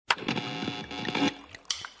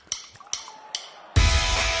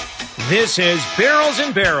This is Barrels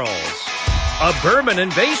and Barrels, a bourbon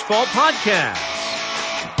and baseball podcast,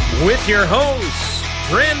 with your hosts,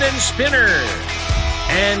 Brandon Spinner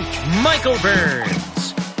and Michael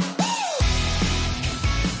Burns.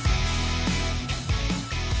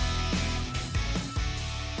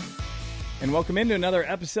 And welcome into another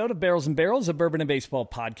episode of Barrels and Barrels, a bourbon and baseball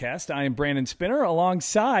podcast. I am Brandon Spinner,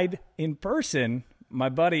 alongside, in person, my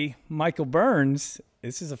buddy Michael Burns.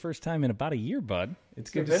 This is the first time in about a year, bud. It's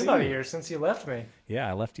good to see you. It's been about a year since you left me. Yeah,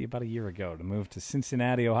 I left you about a year ago to move to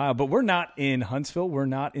Cincinnati, Ohio. But we're not in Huntsville. We're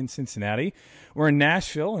not in Cincinnati. We're in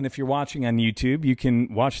Nashville. And if you're watching on YouTube, you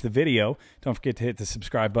can watch the video. Don't forget to hit the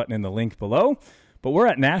subscribe button in the link below. But we're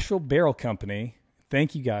at Nashville Barrel Company.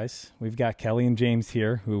 Thank you, guys. We've got Kelly and James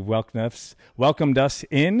here who welcomed us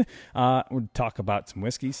in. We'll talk about some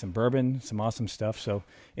whiskey, some bourbon, some awesome stuff. So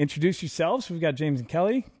introduce yourselves. We've got James and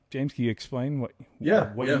Kelly. James, can you explain what you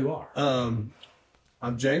are?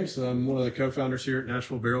 I'm James. I'm one of the co-founders here at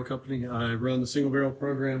Nashville Barrel Company. I run the single barrel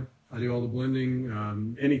program. I do all the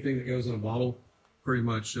blending. Anything that goes in a bottle pretty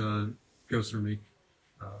much goes through me.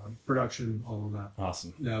 Production, all of that.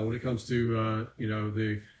 Awesome. Now, when it comes to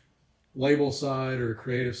the label side or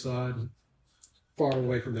creative side, far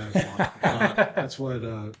away from that as well. That's what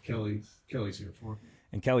Kelly's here for.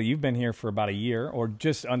 And Kelly, you've been here for about a year, or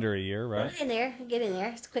just under a year, right? Getting there.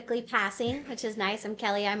 It's quickly passing, which is nice. I'm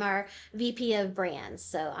Kelly. I'm our VP of brands.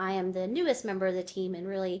 So I am the newest member of the team and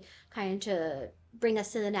really kind of to bring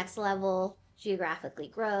us to the next level, geographically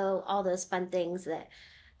grow, all those fun things that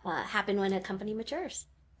happen when a company matures.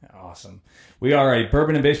 Awesome. We are a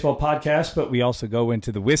bourbon and baseball podcast, but we also go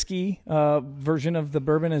into the whiskey version of the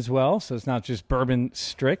bourbon as well. So it's not just bourbon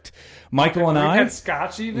strict. Michael and I. We had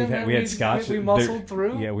scotch even. We had scotch. We muscled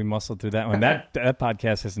through. Yeah, we muscled through that one. That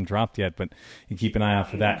podcast hasn't dropped yet, but you keep an eye out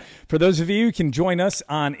for that. For those of you who can join us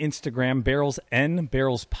on Instagram, Barrels and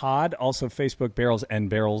Barrels Pod. Also Facebook, Barrels and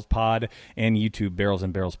Barrels Pod. And YouTube, Barrels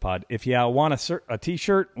and Barrels Pod. If you want a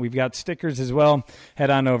t-shirt, we've got stickers as well. Head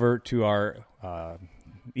on over to our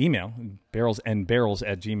email,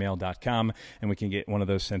 barrelsandbarrels@gmail.com, and we can get one of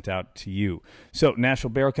those sent out to you. So,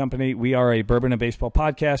 Nashville Barrel Company, we are a bourbon and baseball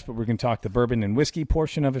podcast, but we're going to talk the bourbon and whiskey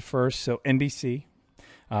portion of it first. So, NBC,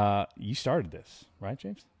 you started this, right,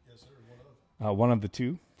 James? Yes, sir. One of the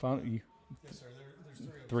two? Yes, sir. There's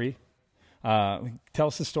three. Tell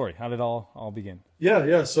us the story. How did it all begin?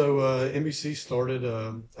 Yeah. So, NBC started,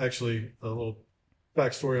 actually, a little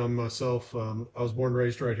backstory on myself. I was born and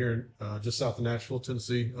raised right here in just south of Nashville,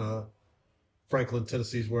 Tennessee. Franklin,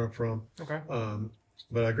 Tennessee is where I'm from. Okay.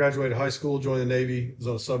 But I graduated high school, joined the Navy, was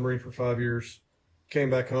on a submarine for 5 years, came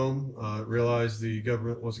back home, realized the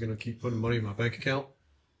government wasn't going to keep putting money in my bank account,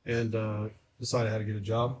 and decided I had to get a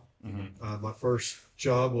job. Mm-hmm. My first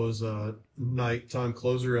job was a nighttime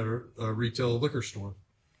closer at a retail liquor store.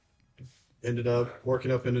 Ended up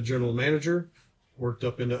working up into general manager. Worked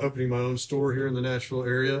up into opening my own store here in the Nashville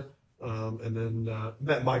area, and then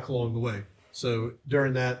met Mike along the way. So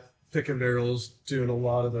during that, picking barrels, doing a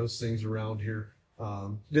lot of those things around here.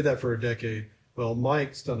 Did that for a decade. Well,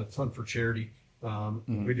 Mike's done a ton for charity.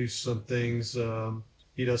 We do some things.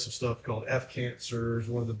 He does some stuff called F Cancers,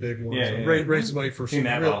 one of the big ones. Raises money for some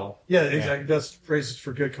real. Yeah, exactly. Does raises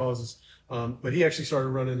for good causes. But he actually started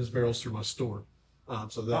running his barrels through my store.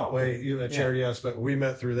 So that way, that charity aspect, we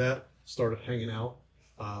met through that. Started hanging out.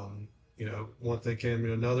 One thing came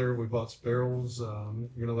to another. We bought some barrels. We're going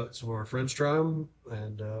to let some of our friends try them,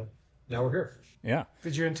 and now we're here. Yeah.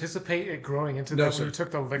 Did you anticipate it growing into that when you took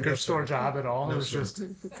the liquor store job at all? No, it was sir. Just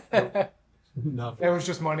Nothing. it was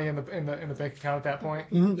just money in the bank account at that point.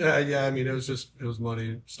 Mm-hmm. Yeah. I mean, it was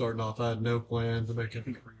money starting off. I had no plan to make it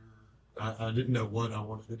a career. I didn't know what I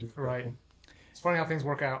wanted to do. Right. It's funny how things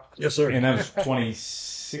work out. Yes, sir. And that was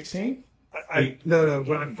 2016? No.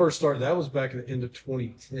 When I first started, that was back at the end of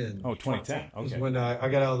 2010. Oh, 2010. Okay. Was when I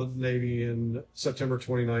got out of the Navy in September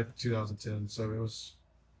 29th, 2010. So it was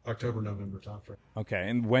October, November timeframe. Okay.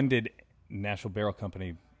 And when did Nashville Barrel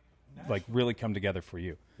Company really come together for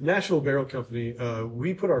you? Nashville Barrel Company,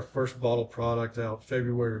 we put our first bottle product out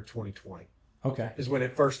February of 2020. Okay. Is when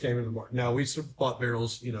it first came into the market. Now, we bought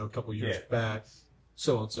barrels, a couple years back,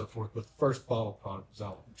 so on and so forth. But the first bottle product was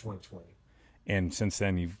out in 2020. And since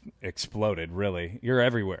then, you've exploded, really. You're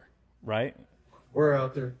everywhere, right? We're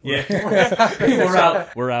out there.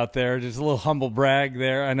 We're out there. Just a little humble brag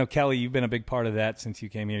there. I know, Kelly, you've been a big part of that since you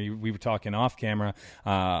came here. We were talking off camera.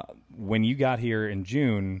 When you got here in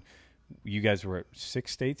June, you guys were at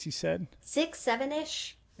 6 states, you said? 6,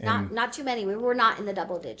 7-ish. Not too many. We were not in the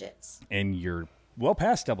double digits. And you're well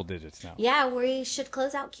past double digits now. Yeah, we should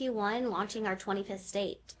close out Q1 launching our 25th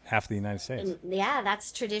state. Half the United States. And yeah,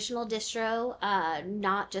 that's traditional distro,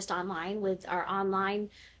 not just online. With our online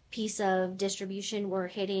piece of distribution, we're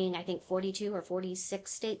hitting, I think, 42 or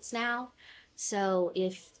 46 states now. So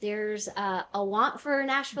if there's a want for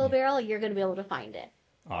Nashville barrel, you're going to be able to find it.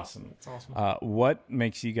 Awesome. That's awesome. What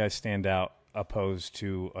makes you guys stand out opposed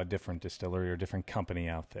to a different distillery or different company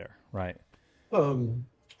out there, right?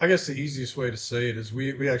 I guess the easiest way to say it is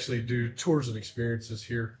we actually do tours and experiences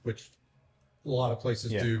here, which a lot of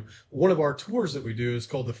places do. One of our tours that we do is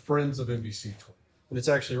called the Friends of NBC Tour. And it's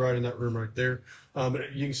actually right in that room right there.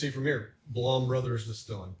 You can see from here, Blom Brothers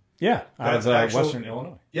Distilling. Yeah, out of Western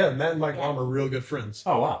Illinois. Yeah, Matt and Mike Blom are real good friends.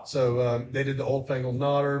 Oh, wow. So they did the Old Fangled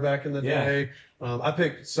Nodder back in the day.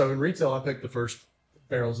 In retail, I picked the first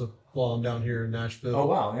barrels of Blom down here in Nashville. Oh,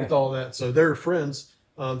 wow. Yeah. With all that. So they're friends.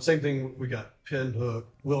 Same thing, we got Pinhook,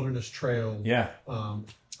 Wilderness Trail,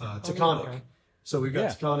 Taconic. Okay. So we've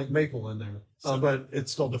got Taconic Maple in there. But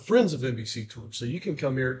it's called the Friends of NBC Tour. So you can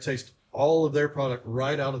come here, taste all of their product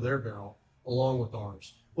right out of their barrel, along with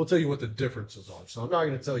ours. We'll tell you what the differences are. So I'm not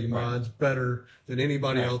going to tell you mine's better than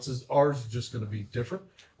anybody else's. Ours is just going to be different,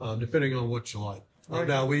 depending on what you like.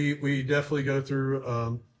 Now, we definitely go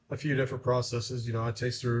through a few different processes. You know, I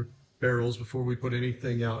taste through barrels before we put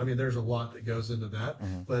anything out. I mean, there's a lot that goes into that.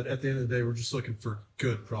 But at the end of the day, we're just looking for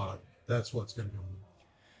good product. That's what's going to go on.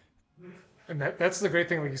 And that's the great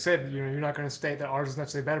thing, like you said, you're not going to state that ours is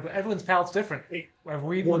necessarily better, but everyone's palate's different. Me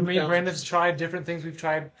and Brandon's tried different things. We've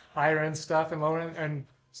tried higher end stuff and lower end, and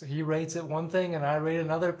so he rates it one thing and I rate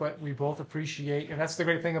another, but we both appreciate, and that's the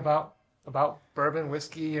great thing about bourbon,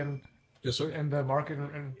 whiskey, and Yes, sir. and the market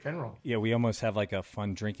in general. Yeah, we almost have like a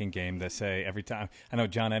fun drinking game that say every time. I know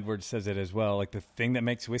John Edwards says it as well. Like the thing that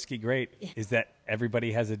makes whiskey great is that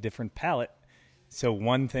everybody has a different palate. So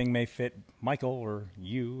one thing may fit Michael or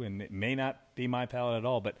you, and it may not be my palate at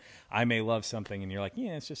all, but I may love something, and you're like,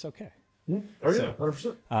 yeah, it's just okay. Oh, yeah,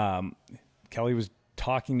 100%. Kelly was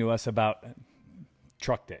talking to us about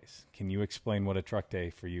truck days. Can you explain what a truck day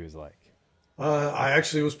for you is like? I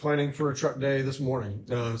actually was planning for a truck day this morning.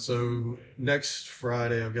 So next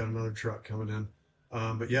Friday, I've got another truck coming in.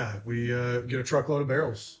 But yeah, we get a truckload of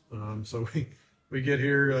barrels. So we get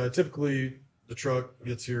here, typically the truck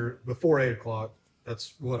gets here before 8 o'clock.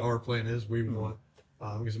 That's what our plan is. We want,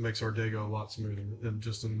 because it makes our day go a lot smoother than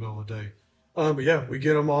just in the middle of the day. But yeah, we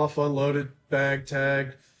get them off, unloaded, bagged,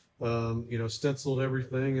 tagged, stenciled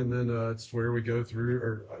everything. And then it's where we go through,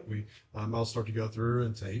 or I'll start to go through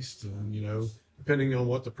and taste. And, depending on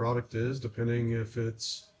what the product is, depending if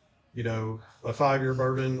it's, a 5-year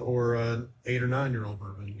bourbon or an 8 or 9-year-old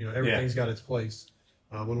bourbon, everything's got its place.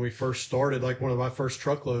 When we first started, like one of my first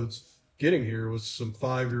truckloads getting here was some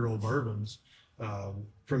 5-year-old bourbons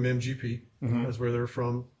from MGP. That's where they're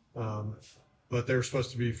from. But they were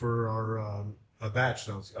supposed to be for our a batch.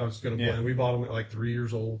 I was going to blend. We bought them at like 3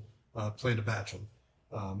 years old, planned to batch them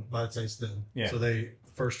by the taste then. Yeah. So the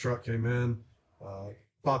first truck came in,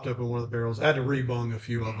 popped up in one of the barrels. I had to rebung a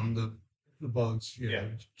few of them. The bugs,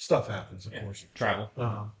 stuff happens, of course. Travel.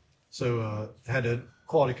 So had to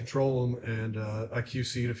quality control them, and I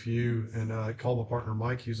QC'd a few, and I called my partner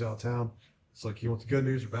Mike. He was out of town. It's like, you want the good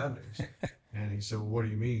news or bad news? And he said, well, what do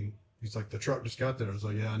you mean? He's like, the truck just got there. I was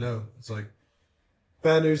like, yeah, I know. It's like,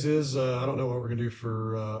 bad news is I don't know what we're going to do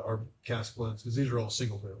for our cask blends, because these are all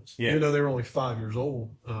single barrels. Yeah. Even though they were only 5 years old,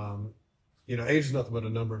 age is nothing but a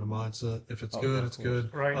number and a mindset. If it's good, it's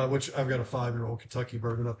good. Right. Which I've got a 5-year-old Kentucky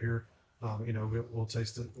bourbon up here. We'll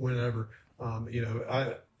taste it whenever.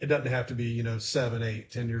 It doesn't have to be, 7,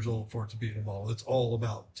 8, 10 years old for it to be in a bottle. It's all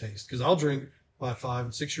about taste. Because I'll drink my 5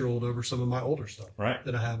 and 6-year-old over some of my older stuff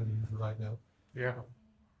that I have in right now. Yeah.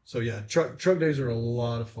 So yeah, truck days are a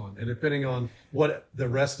lot of fun, and depending on what the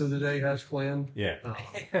rest of the day has planned. Yeah.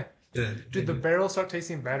 Did the barrels start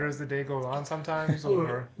tasting better as the day goes on sometimes?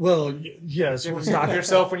 Or well, yes. You stop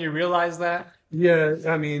yourself when you realize that? Yeah,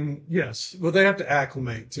 I mean, yes. Well, they have to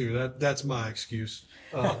acclimate too. That's my excuse.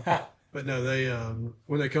 But no, they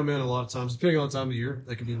when they come in, a lot of times, depending on the time of year,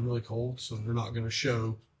 they can be really cold, so they're not going to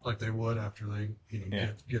show like they would after they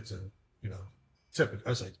get to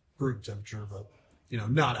I say room temperature, but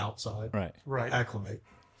not outside. Right. Acclimate.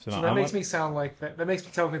 So that makes me sound like that. That makes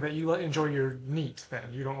me tell me that you enjoy your neat. Then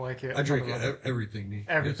you don't like it. I drink everything neat.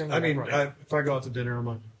 Everything. Yes. I mean, if I go out to dinner, I'm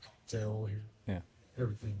like tail here. Yeah.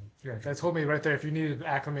 Everything. Yeah, that told me right there. If you needed to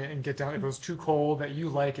acclimate and get down, if it was too cold that you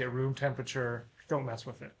like it room temperature, don't mess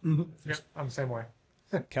with it. Mm-hmm. Yep, I'm the same way.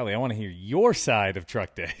 Kelly, I want to hear your side of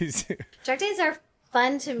truck days. Truck days are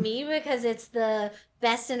fun to me because it's the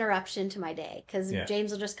best interruption to my day because Yeah.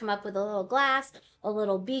 James will just come up with a little glass, a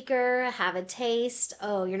little beaker, have a taste.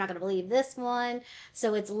 Oh, you're not going to believe this one.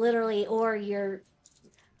 So it's literally, or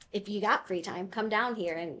if you got free time, come down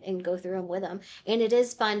here and go through them with them. And it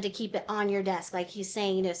is fun to keep it on your desk. Like he's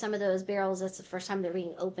saying, you know, some of those barrels, that's the first time they're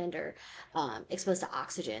being opened or exposed to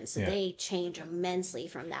oxygen. So they change immensely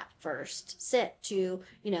from that first sip to,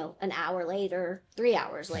 you know, an hour later, 3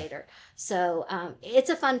 hours later. So it's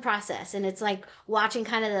a fun process. And it's like watching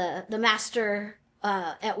kind of the master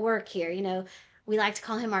at work here, you know. We like to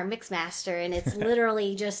call him our mix master, and it's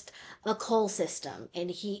literally just a coal system.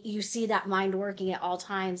 And you see that mind working at all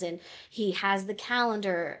times, and he has the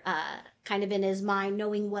calendar kind of in his mind,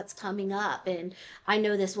 knowing what's coming up. And I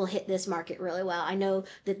know this will hit this market really well. I know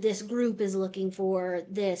that this group is looking for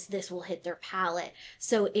this. This will hit their palate.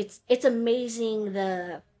 So it's amazing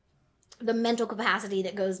the mental capacity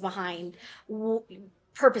that goes behind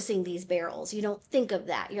purposing these barrels. You don't think of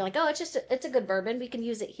that. You're like, oh, it's a good bourbon. We can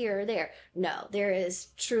use it here or there. No, there is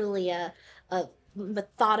truly a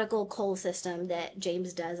methodical coal system that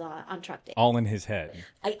James does on truck day. All in his head.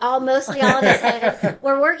 Mostly all in his head.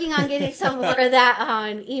 We're working on getting some more of that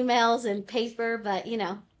on emails and paper, but you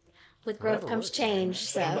know, with growth comes change.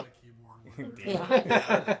 So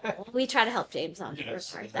yeah, we try to help James on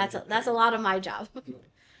first part. That's a lot of my job.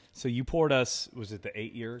 So you poured us, was it the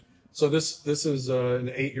 8-year? So this is an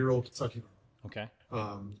 8-year-old Kentucky. Okay.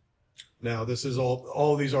 Now this is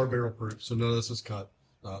all of these are barrel proof, so none of this is cut.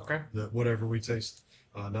 Okay. Whatever we taste,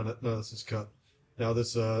 none of this is cut. Now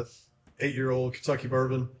this 8-year-old Kentucky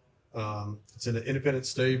bourbon, it's in an independent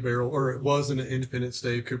stave barrel, or it was in an independent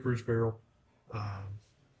stave Cooperage barrel.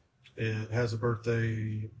 It has a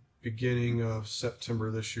birthday beginning of September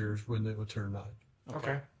this year is when they would turn 9.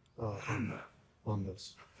 Okay. On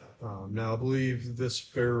this. Now I believe this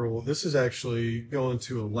is actually going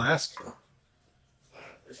to Alaska,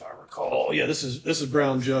 if I recall. Yeah, this is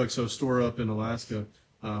brown jug, so store up in Alaska.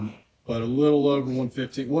 But a little over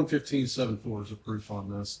 115.74 is the proof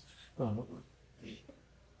on this. All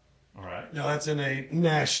right. Now that's in a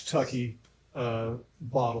Nash Tucky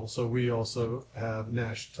bottle, so we also have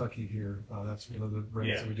Nash Tucky here. That's one of the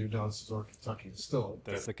brands that we do down in Cesar, Kentucky. Still,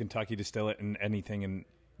 That's the Kentucky distillate, and anything in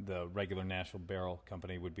the regular Nashville barrel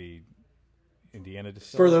company would be Indiana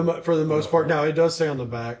distillate. For the most part. Now it does say on the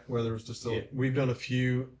back whether it's distilled. Yeah. We've done a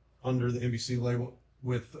few under the NBC label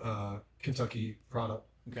with Kentucky product,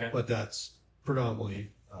 but that's predominantly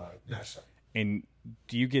Nashville. And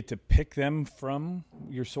do you get to pick them from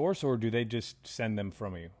your source, or do they just send them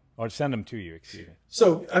from you, or send them to you? Excuse me.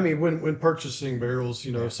 So I mean, when purchasing barrels,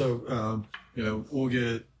 you know, we'll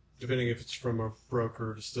get, depending if it's from a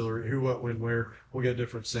broker, distillery, who, what, when, where, we'll get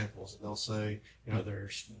different samples. And they'll say, you know,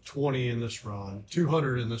 there's 20 in this run,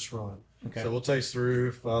 200 in this run. Okay. So we'll taste through.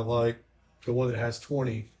 If I like the one that has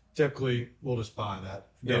 20, typically we'll just buy that.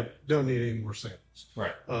 Don't need any more samples.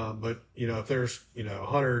 Right. But, you know, if there's, you know,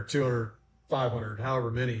 100, 200, 500,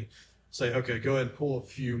 however many, say, okay, go ahead and pull a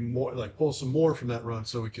few more, like pull some more from that run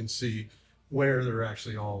so we can see where they're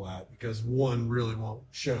actually all at, because one really won't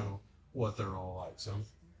show what they're all like. So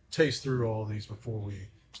taste through all of these before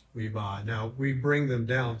we buy. Now we bring them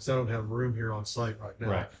down because I don't have room here on site right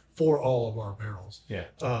now for all of our barrels. Yeah.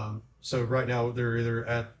 So right now they're either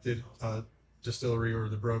at the distillery or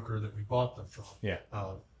the broker that we bought them from. Yeah.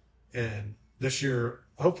 And this year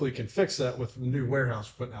hopefully can fix that with the new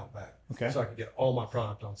warehouse we're putting out back. Okay. So I can get all my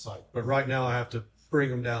product on site. But right now I have to bring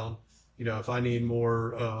them down. You know, if I need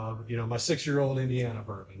more, you know, my 6-year-old Indiana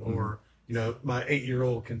bourbon or, you know, my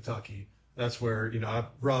 8-year-old Kentucky. That's where, you know, I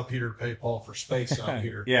rob Peter to pay Paul for space out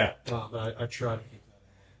here. Yeah. I try to keep that.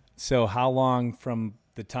 So how long from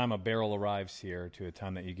the time a barrel arrives here to the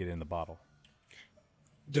time that you get in the bottle?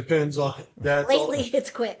 Depends on that. Lately, it's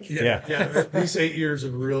quick. Yeah. These 8 years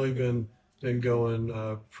have really been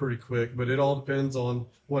going pretty quick, but it all depends on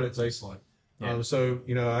what it tastes like. Yeah. So,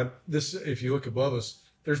 you know, if you look above us,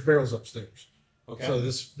 there's barrels upstairs. Okay. So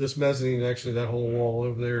this mezzanine, actually, that whole wall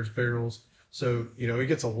over there is barrels. So, you know, it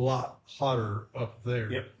gets a lot hotter up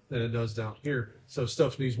there than it does down here. So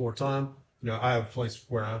stuff needs more time. You know, I have a place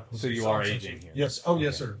where I... So you are aging here? Yes. Oh,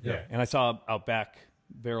 yes, sir. Yeah. And I saw out back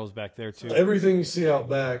barrels back there, too. Everything you see out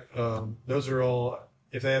back, those are all...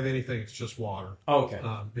 If they have anything, it's just water. Oh, okay.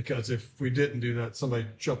 Because if we didn't do that, somebody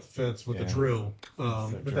jumped the fence with a drill.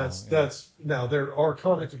 But that's... Now, there are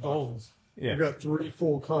Connex boxes. Yeah. We've got 3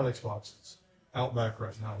 full Connex boxes out back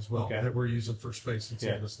right now as well that we're using for space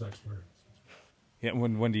until this next warehouse. Yeah,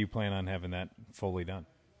 when do you plan on having that fully done?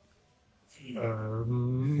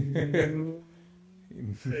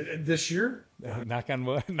 This year? Knock on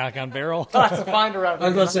wood, knock on barrel. Lots to find around. I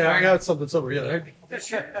was going to say, I got something somewhere.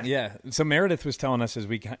 Yeah. Yeah. So Meredith was telling us as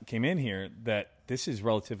we came in here that this is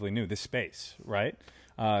relatively new, this space, right?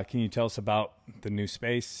 Can you tell us about the new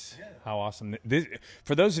space? Yeah. How awesome! This,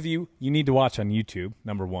 for those of you, you need to watch on YouTube.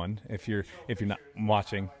 Number one, if you're not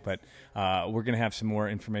watching, but we're going to have some more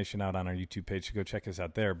information out on our YouTube page, so go check us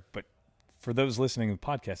out there. But for those listening to the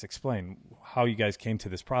podcast, explain how you guys came to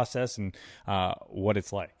this process and what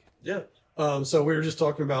it's like. Yeah. So we were just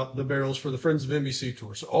talking about the barrels for the Friends of NBC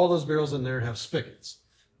tour. So all those barrels in there have spigots.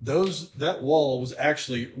 That wall was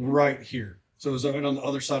actually right here. So it was right on the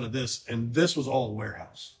other side of this, and this was all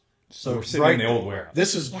warehouse. So we're sitting in the old warehouse.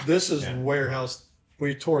 This is warehouse.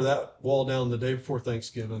 We tore that wall down the day before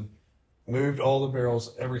Thanksgiving, moved all the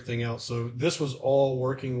barrels, everything out. So this was all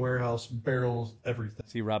working warehouse, barrels, everything.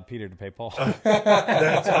 See, robbed Peter to pay Paul.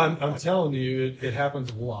 I'm telling you, it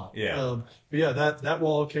happens a lot. Yeah. But yeah, that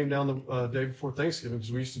wall came down the day before Thanksgiving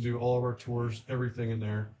because we used to do all of our tours, everything in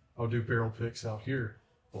there. I'll do barrel picks out here.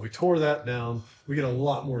 Well, we tore that down. We get a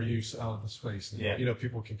lot more use out of the space. Yeah. You know,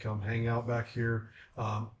 people can come hang out back here.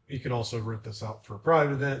 You can also rent this out for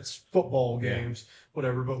private events, football games,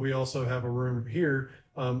 whatever. But we also have a room here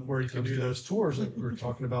where you can do those tours that we were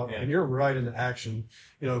talking about. And you're right into action.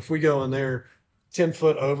 You know, if we go in there 10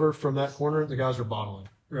 foot over from that corner, the guys are bottling.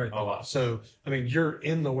 Right. Oh, wow. So, I mean, you're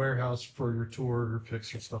in the warehouse for your tour, your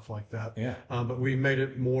picks, or stuff like that. Yeah. But we made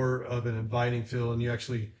it more of an inviting feel, and you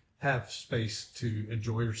actually have space to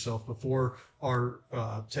enjoy yourself. Before our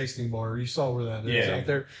tasting bar, you saw where that is out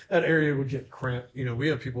there. That area would get cramped. You know, we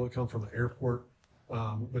have people that come from the airport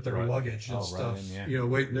with their luggage and stuff, you know,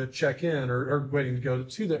 waiting to check in or waiting to go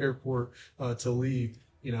to the airport to leave,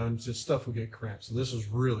 you know, and just stuff would get cramped. So this has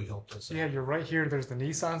really helped us. Yeah, you're right here. There's the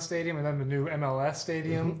Nissan Stadium and then the new MLS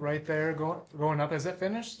Stadium right there going up. Is it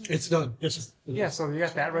finished? It's done. Yeah, so you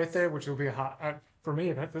got that right there, which will be a hot, for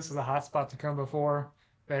me, this is a hot spot to come before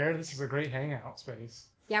there. This is a great hangout space.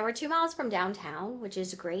 Yeah, we're 2 miles from downtown, which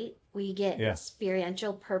is great. We get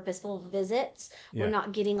experiential, purposeful visits. We're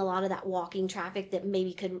not getting a lot of that walking traffic that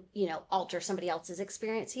maybe could, you know, alter somebody else's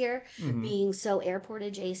experience here. Being so airport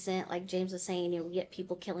adjacent, like James was saying, you know, we get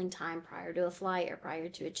people killing time prior to a flight or prior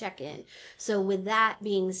to a check-in. So with that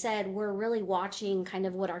being said, we're really watching kind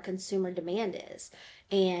of what our consumer demand is.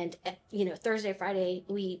 And, you know, Thursday, Friday,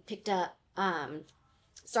 we picked up,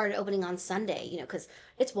 started opening on Sunday, you know, because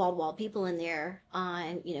it's wall-to-wall people in there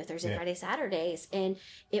on, you know, Thursday, Friday, Saturdays. And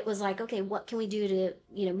it was like, okay, what can we do to,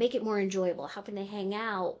 you know, make it more enjoyable? How can they hang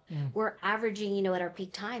out? We're averaging, you know, at our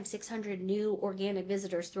peak time, 600 new organic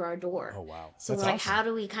visitors through our door. Oh, wow. So That's like, awesome. how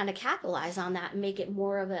do we kind of capitalize on that and make it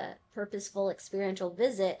more of a purposeful experiential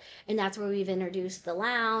visit? And that's where we've introduced the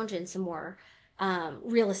lounge and some more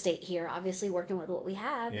real estate here, obviously working with what we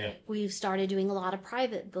have. We've started doing a lot of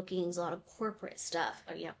private bookings, a lot of corporate stuff,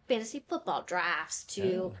 you know, fantasy football drafts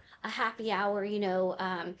to a happy hour. You know,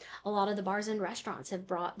 a lot of the bars and restaurants have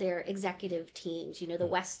brought their executive teams. You know, the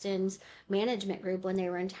Weston's management group, when they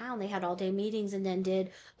were in town, they had all day meetings and then did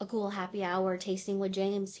a cool happy hour tasting with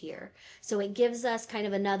James here. So it gives us kind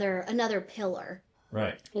of another pillar,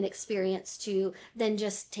 an experience to than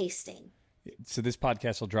just tasting. So this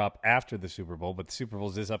podcast will drop after the Super Bowl, but the Super Bowl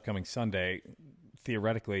is this upcoming Sunday.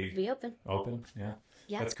 Theoretically, Be open. Yeah.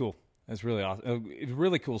 That's cool. That's really awesome. It's a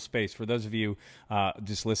really cool space for those of you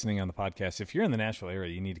just listening on the podcast. If you're in the Nashville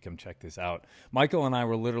area, you need to come check this out. Michael and I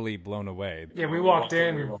were literally blown away. Yeah, we walked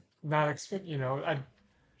in, you know,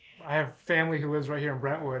 I have family who lives right here in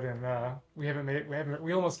Brentwood, and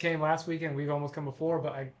we almost came last weekend. We've almost come before,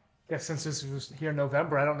 but I guess since this was here in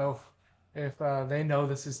November, I don't know if they know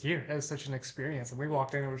this is here. It's such an experience. And we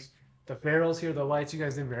walked in, there was the barrels here, the lights. You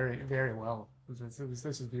guys did very, very well. This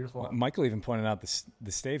is beautiful. Michael even pointed out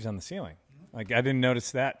the staves on the ceiling. Like, I didn't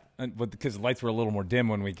notice that because the lights were a little more dim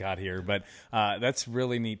when we got here. But that's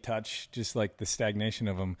really neat touch, just like the stagnation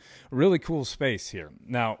of them. Really cool space here.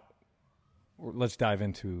 Now, let's dive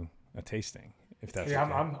into a tasting, if that's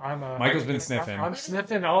okay. Michael's been sniffing. I'm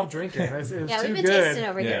sniffing all drinking. It's too we've been good. tasting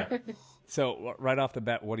over here. So right off the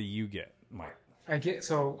bat, what do you get, Mike?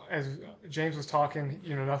 So as James was talking,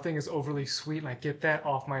 you know, nothing is overly sweet, and I get that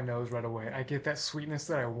off my nose right away. I get that sweetness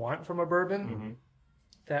that I want from a bourbon.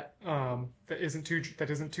 That isn't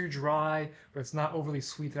too dry, but it's not overly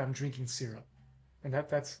sweet that I'm drinking syrup, and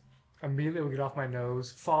that's immediately will get off my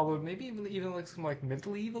nose. Followed maybe even like some like mint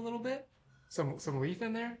leaf a little bit, some leaf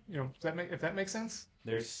in there. You know, if that makes sense.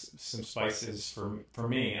 There's some spices for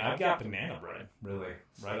me. I've got banana bread, really,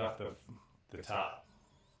 right off the top.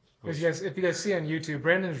 If you guys see on YouTube,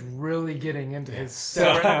 Brandon's really getting into his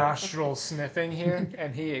separate nostril sniffing here,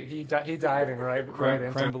 and he diving right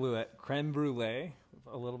into creme brulee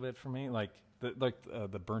a little bit for me, like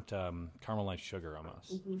the burnt caramelized sugar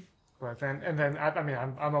almost. Mm-hmm. But then I mean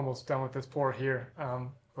I'm almost done with this pour here.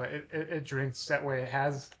 But it drinks that way. It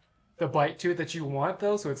has the bite to it that you want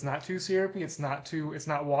though, so it's not too syrupy. It's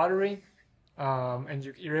not watery. And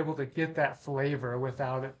you're able to get that flavor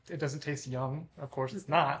without it. It doesn't taste young. Of course, it's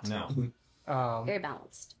not. No. Very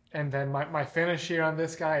balanced. And then my finish here on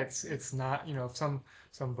this guy, it's not,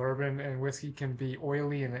 some bourbon and whiskey can be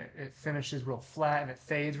oily and it finishes real flat and it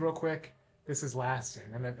fades real quick. This is lasting.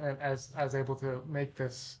 And as I was able to make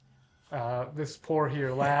this pour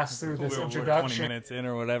here last through this introduction. 20 minutes in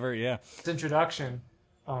or whatever, yeah. This introduction,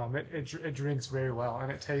 it drinks very well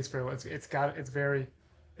and it tastes very well.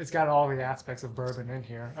 It's got all the aspects of bourbon in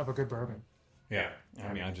here, of a good bourbon. Yeah,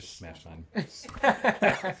 I mean, I just smashed mine.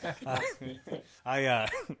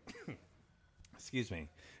 Excuse me.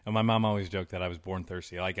 And my mom always joked that I was born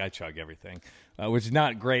thirsty. Like, I chug everything, which is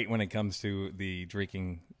not great when it comes to the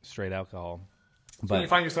drinking straight alcohol. But when you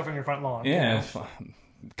find yourself in your front lawn. Yeah, a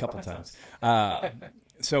couple times.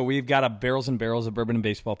 So we've got a Barrels and Barrels of Bourbon and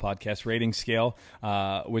Baseball podcast rating scale,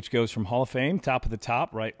 which goes from Hall of Fame, top of the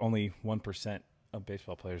top, right? Only 1% of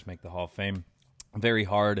baseball players make the Hall of Fame. Very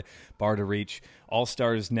hard bar to reach.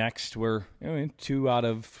 All-Stars next. We're 2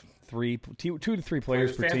 to 3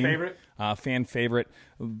 players per team. Favorite. Fan favorite.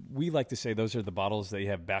 We like to say those are the bottles that you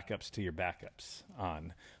have backups to your backups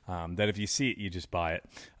on. That if you see it, you just buy it.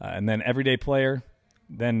 And then everyday player,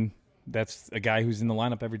 then that's a guy who's in the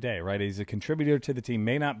lineup every day, right? He's a contributor to the team.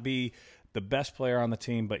 May not be the best player on the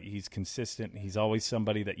team, but he's consistent. He's always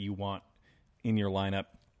somebody that you want in your lineup.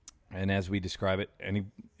 And as we describe it,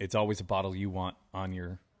 it's always a bottle you want on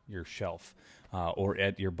your shelf or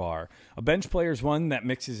at your bar. A bench player is one that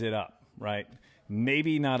mixes it up, right?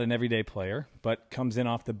 Maybe not an everyday player, but comes in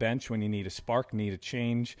off the bench when you need a spark, need a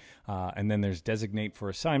change. And then there's designate for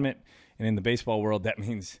assignment. And in the baseball world, that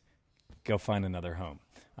means go find another home.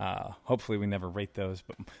 Hopefully we never rate those.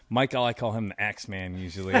 But Michael, I call him the Axe Man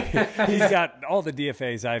usually. He's got all the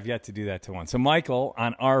DFAs. I've yet to do that to one. So Michael,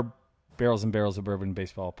 on our Barrels and Barrels of Bourbon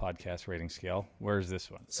Baseball podcast rating scale, where's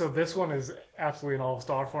this one? So this one is absolutely an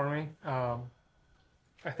all-star for me.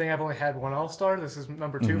 I think I've only had one all-star. This is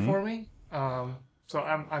number 2 for me. So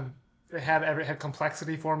it had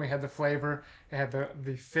complexity for me. It had the flavor. It had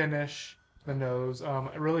the finish, the nose.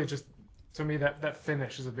 It really just, to me, that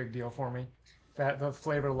finish is a big deal for me. That the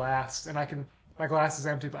flavor lasts, and my glass is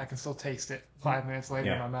empty, but I can still taste it 5 minutes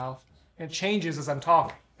later in my mouth. It changes as I'm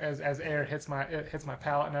talking, as air hits my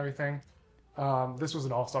palate and everything. This was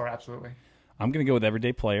an all-star, absolutely. I'm going to go with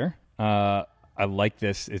everyday player. I like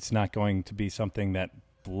this. It's not going to be something that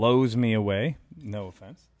blows me away. No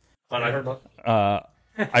offense.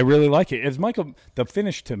 I really like it. As Michael, the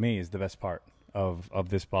finish to me is the best part of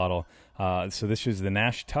this bottle. So this is the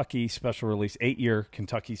Nash-Tucky Special Release 8-year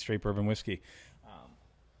Kentucky Straight Bourbon Whiskey.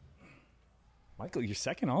 Michael, your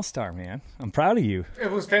second All-Star, man. I'm proud of you. It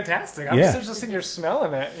was fantastic. I'm just sitting here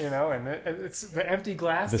smelling it, and it's the empty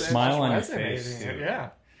glass. The smile on your face. Yeah.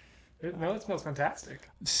 It smells fantastic.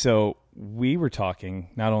 So we were talking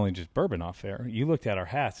not only just bourbon off air. You looked at our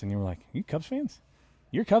hats and you were like, "You Cubs fans?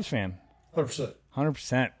 You're a Cubs fan." 100%.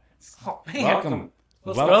 100%. Oh, man. Welcome.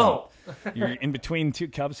 Let's go. You're in between 2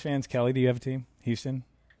 Cubs fans. Kelly, do you have a team? Houston?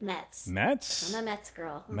 Mets. Mets? I'm a Mets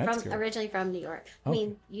girl. Girl. Originally from New York. I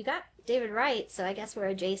mean, you got David Wright, so I guess we're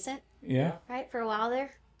adjacent. Yeah. Right? For a while there?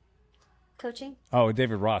 Coaching? Oh,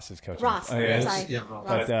 David Ross is coaching. Ross. Oh, yeah. Sorry. Yeah, Ross.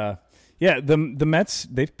 But, the Mets,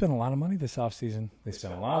 they've spent a lot of money this offseason. They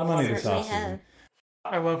spent a lot of money this Certainly offseason. have.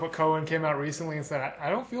 I love what Cohen came out recently and said, I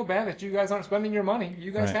don't feel bad that you guys aren't spending your money.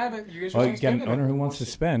 You guys have it. You guys Well, are you got an spending owner it. who wants to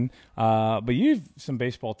spend. But you have some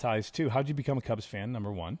baseball ties, too. How'd you become a Cubs fan,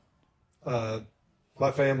 number one?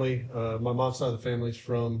 My family, my mom's side of the family's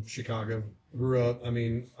from Chicago. Grew up,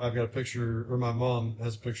 I've got a picture, or my mom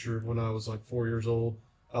has a picture when I was like 4 years old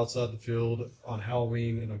outside the field on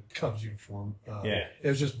Halloween in a Cubs uniform. It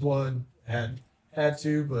was just blood, had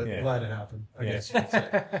to, but glad it happened, I guess you could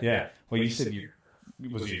say. Yeah. Well, you said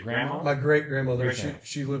was it your grandma? My great-grandmother,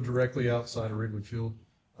 she lived directly outside of Wrigley Field.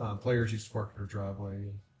 Players used to park in her driveway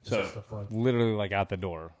and stuff like that. Literally like out the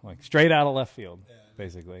door, like straight out of left field,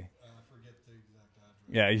 basically. Forget the exact address.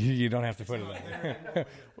 Yeah, you don't have to put it out there.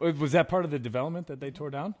 Was that part of the development that they tore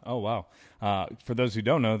down? Oh, wow. For those who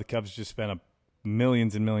don't know, the Cubs just spent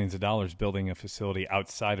millions and millions of dollars building a facility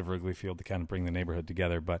outside of Wrigley Field to kind of bring the neighborhood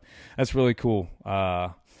together. But that's really cool.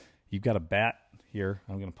 You've got a bat here.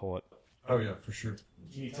 I'm going to pull it. Oh, yeah, for sure.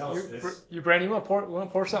 Can you tell us this? You Brandon, you want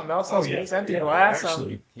to pour something else? Oh, yeah. It's empty glass.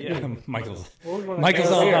 Actually, Yeah, Michael's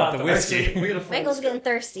Michael's all about the whiskey. Michael's getting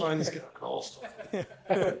thirsty. Find this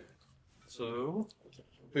guy. So,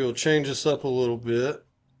 we will change this up a little bit.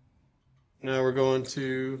 Now we're going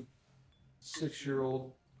to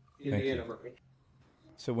 6-year-old Indiana bourbon.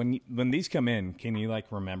 So when these come in, can you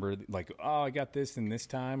like remember like, oh, I got this in this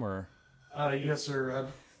time, or? Yes, sir.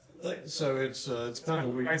 So it's kind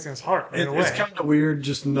of weird. Nice in his heart right away. It's kind of weird.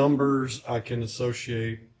 Just numbers I can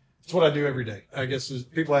associate. It's what I do every day. I guess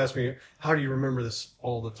people ask me, how do you remember this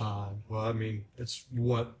all the time? Well, I mean, it's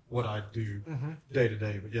what I do day to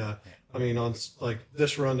day. But yeah, I mean, on like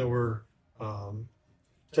this run that we're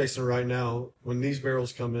tasting right now, when these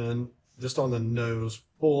barrels come in, just on the nose,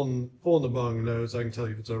 pulling the bung nose, I can tell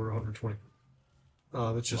you if it's over 120.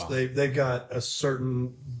 It's just they've got a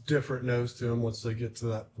certain different nose to them once they get to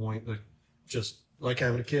that point. Like, just like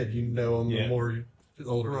having a kid, you know them the more the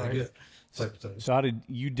older they get. Type of thing. So how did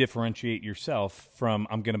you differentiate yourself from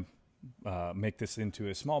I'm going to make this into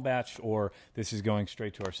a small batch, or this is going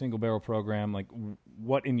straight to our single barrel program? Like,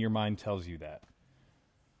 what in your mind tells you that?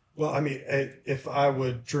 Well, I mean, if I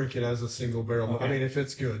would drink it as a single barrel, I mean, if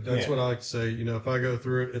it's good, that's what I like to say. You know, if I go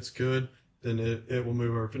through it, it's good, then it will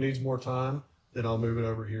move over. If it needs more time, then I'll move it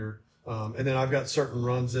over here. And then I've got certain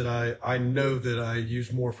runs that I know that I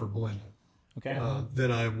use more for blending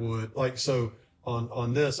than I would. Like, so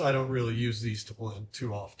on this, I don't really use these to blend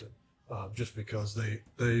too often, just because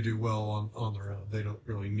they do well on their own. They don't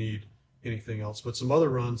really need anything else. But some other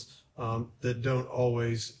runs that don't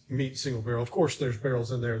always meet single barrel. Of course, there's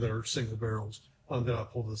barrels in there that are single barrels that I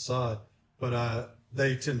pull to the side, but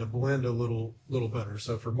they tend to blend a little better.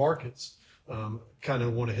 So for markets, kind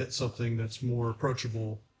of want to hit something that's more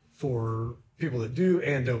approachable for people that do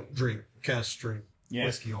and don't drink cast strength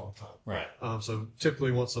whiskey all the time. Right. So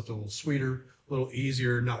typically want something a little sweeter, a little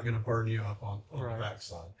easier, not going to burn you up on the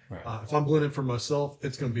backside. Right. If I'm blending for myself,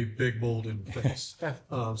 it's going to be big, bold, in the face.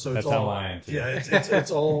 So that's how I am too. Yeah,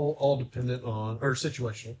 it's all dependent on or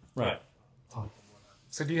situational. Right.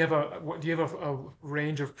 So do you have a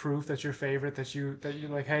range of proof that's your favorite that you're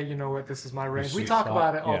like, hey, you know what, this is my range. We talk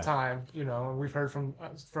about it all the time, you know, and we've heard from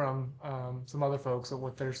some other folks of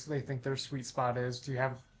what they think their sweet spot is. Do you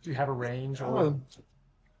have a range? Or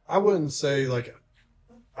I wouldn't say like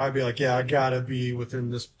I'd be like, yeah, I gotta be within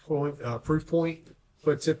this point proof point,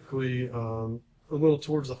 but typically a little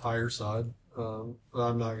towards the higher side. I'm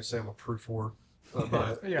not gonna say I'm a proof whore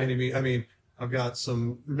by any means. I mean, I've got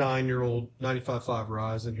some 9-year-old 95.5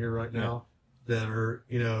 ryes in here right now that are,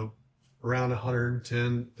 you know, around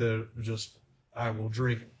 110 that just I will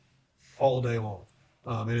drink all day long.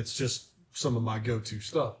 And it's just some of my go-to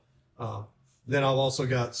stuff. Then I've also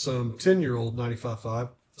got some 10-year-old 95.5.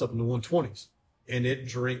 It's up in the 120s. And it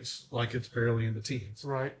drinks like it's barely in the teens.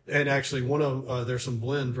 Right. And actually, one of them, there's some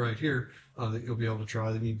blend right here that you'll be able to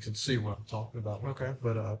try. Then you can see what I'm talking about. Okay.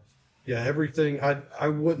 But yeah, everything. I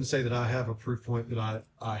wouldn't say that I have a proof point that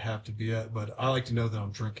I have to be at, but I like to know that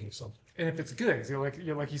I'm drinking something. And if it's good,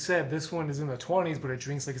 like you said, this one is in the 20s, but it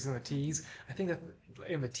drinks like it's in the teens. I think that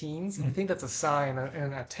in the teens, I think that's a sign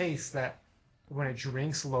and a taste that when it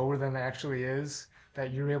drinks lower than it actually is,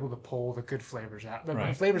 that you're able to pull the good flavors out.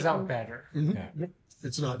 The flavors out better. Mm-hmm. Yeah.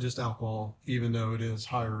 It's not just alcohol, even though it is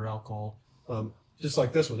higher alcohol. Just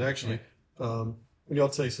like this one, actually. When y'all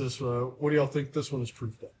taste this, what do y'all think this one is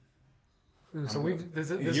proofed at? So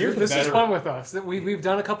this is fun with us. We've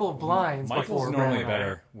done a couple of blinds Michael's before. Normally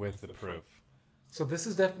better with the proof. So this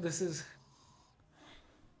is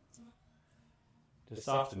just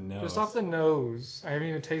off the nose. Just off the nose. I haven't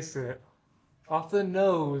even tasted it. Off the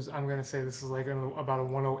nose, I'm gonna say this is like about a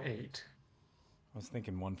 108. I was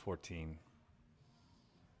thinking 114.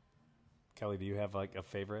 Kelly, do you have like a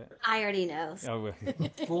favorite? I already know. Oh,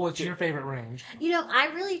 well, what's your favorite range? You know, I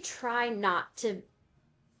really try not to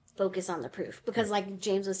focus on the proof because, like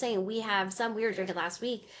James was saying, we have some we were drinking last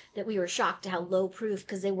week that we were shocked at how low proof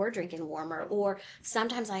because they were drinking warmer. Or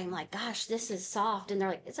sometimes I'm like, gosh, this is soft, and they're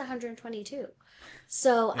like, it's 122.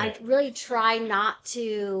 So I really try not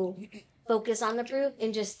to focus on the proof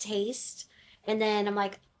and just taste. And then I'm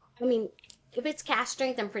like, I mean, if it's cast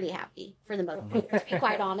strength, I'm pretty happy for the most part, to be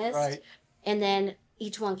quite honest. Right. And then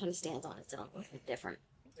each one kind of stands on its own. It's different.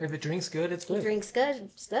 If it drinks good, it's good. If it drinks good,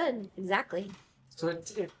 it's good. Exactly. So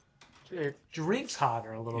it drinks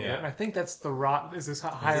hotter a little bit. And I think that's the rye. Is this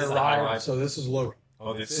higher rye? So this is low.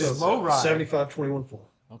 Oh, this is low rye. 75-21-4.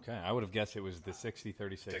 Okay, I would have guessed it was the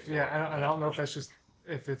 60-36. Yeah, I don't know if that's just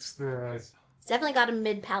if it's the. It's definitely got a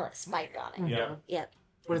mid palate spike on it. Yeah. Yep.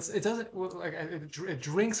 But it doesn't like it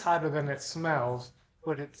drinks hotter than it smells,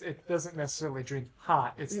 but it doesn't necessarily drink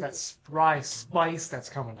hot. It's that rye spice that's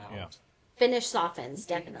coming out. Yeah. Finish softens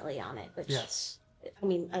definitely on it. Which, yes. I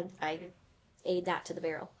mean, I aid that to the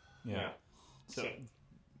barrel. Yeah. So,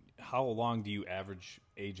 how long do you average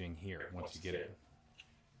aging here once you get it?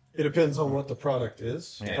 It depends on what the product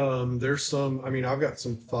is. Yeah. There's some, I mean, I've got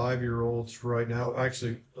some 5-year-olds right now,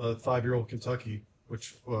 actually a 5-year-old Kentucky,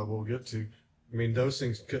 which we'll get to. I mean, those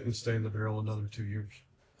things couldn't stay in the barrel another 2 years.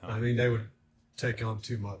 I mean, they would take on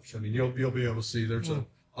too much. I mean, you'll be able to see there's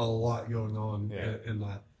a lot going on in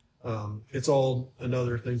that. It's all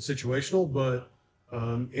another thing, situational, but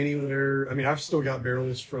anywhere, I mean, I've still got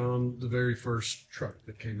barrels from the very first truck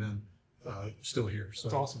that came in, still here. So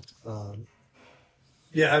That's awesome.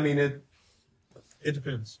 Yeah, I mean, it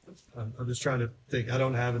depends. I'm just trying to think. I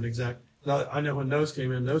don't have an exact. I know when those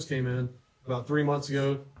came in about 3 months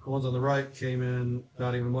ago. The ones on the right came in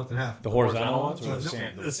not even a month and a half. The horizontal ones or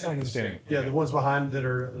The standing? Yeah, the ones behind that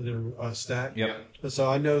are stacked. Yep. So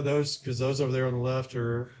I know those because those over there on the left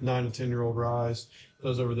are 9 and 10-year-old rye.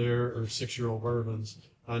 Those over there are 6-year-old bourbons.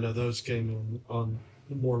 I know those came in on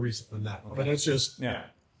more recent than that. Okay. But it's just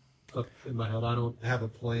up in my head. I don't have a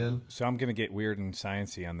plan. So I'm going to get weird and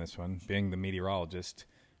sciencey on this one. Being the meteorologist,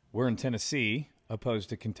 we're in Tennessee opposed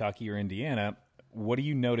to Kentucky or Indiana. What do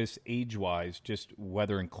you notice age-wise, just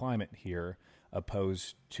weather and climate here,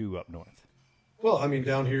 opposed to up north? Well, I mean,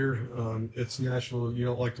 down here, it's Nashville. You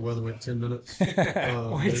don't like the weather wait 10 minutes.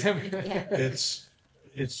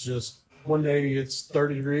 It's just one day it's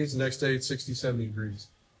 30 degrees, the next day it's 60, 70 degrees.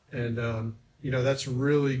 And, that's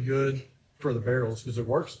really good for the barrels because it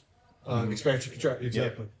works. Expansion, contraction,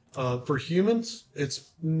 exactly. Yeah. For humans,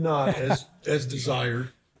 it's not as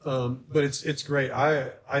desired, but it's great.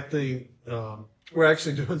 I think we're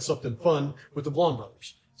actually doing something fun with the Blonde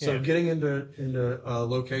Brothers. So getting into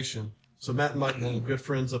location. So Matt and Mike are good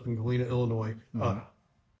friends up in Galena, Illinois.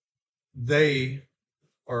 They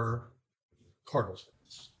are Cardinals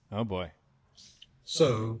fans. Oh boy.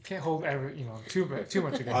 So can't hold too much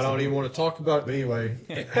against. I don't even want to talk about it, but anyway,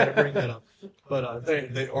 I had to bring that up. But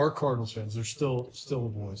they are Cardinals fans. They're still the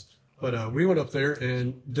boys. But we went up there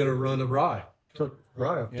and did a run of rye. Took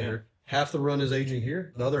rye up there. Half the run is aging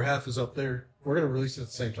here. The other half is up there. We're going to release it at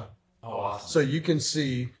the same time. Oh, awesome. So you can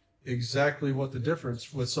see exactly what the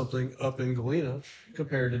difference with something up in Galena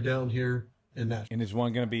compared to down here in Nashville. And is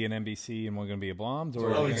one going to be an NBC and one going to be a Blonde?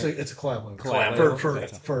 Or it's a collab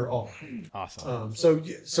Collab. for all. Awesome.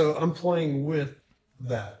 So I'm playing with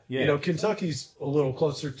that. Yeah. Kentucky's a little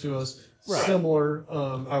closer to us. Right. Similar,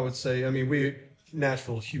 I would say. I mean,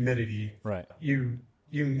 Nashville humidity. Right.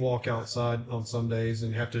 You can walk outside on some days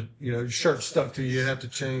and you have to, your shirt stuck to you. You have to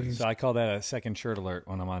change. So I call that a second shirt alert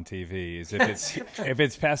when I'm on TV. Is if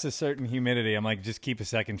it's past a certain humidity, I'm like, just keep a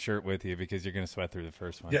second shirt with you because you're going to sweat through the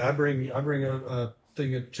first one. Yeah, I bring a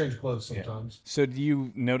thing of change clothes sometimes. Yeah. So do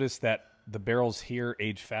you notice that the barrels here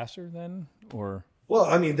age faster then, or? Well,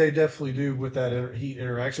 I mean, they definitely do with that heat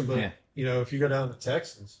interaction, but if you go down to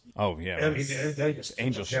Texas. Oh yeah. I mean, they just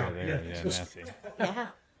angel share there. Yeah, nasty. Yeah.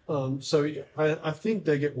 So I think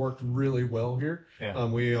they get worked really well here. Yeah.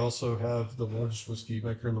 We also have the largest whiskey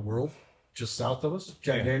maker in the world, just south of us,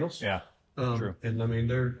 Jack Daniels. Yeah, true. And I mean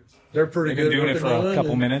they're pretty They've good. been doing it for a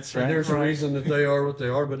couple minutes, right? There's a reason that they are what they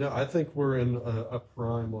are, but I think we're in a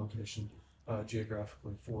prime location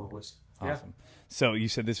geographically for whiskey. Awesome. Yeah. So you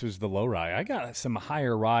said this was the low rye. I got some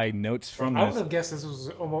higher rye notes from I this. could have guessed this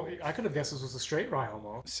was a straight rye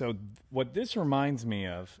almost. So what this reminds me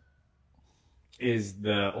of is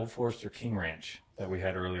the Old Forester King Ranch that we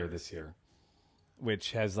had earlier this year,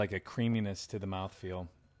 which has like a creaminess to the mouthfeel,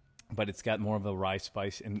 but it's got more of a rye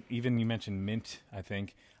spice. And even you mentioned mint, I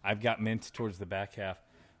think. I've got mint towards the back half.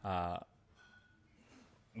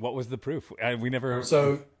 What was the proof? We never...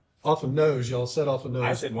 So off of nose, y'all said off of nose.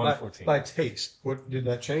 I said 114. By taste. What did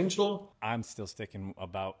that change at all? I'm still sticking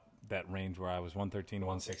about that range where I was 113,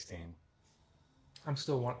 116. I'm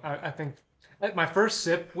still one. I think... At my first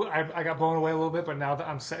sip, I got blown away a little bit, but now that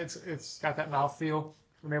it's got that mouthfeel.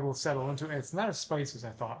 I'm able to settle into it. It's not as spicy as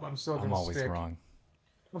I thought, but I'm still going to stick. I'm always wrong.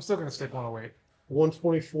 I'm still going to stick 108.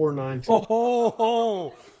 124.9.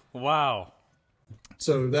 Oh, wow.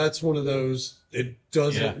 So that's one of those. It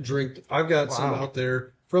doesn't drink. I've got some out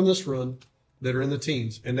there from this run that are in the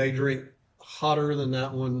teens, and they drink hotter than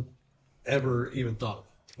that one ever even thought of.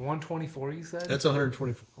 124, you said? That's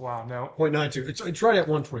 124. Wow, no. 0.92. It's right at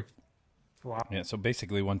 120. Wow. Yeah, so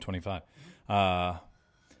basically 125.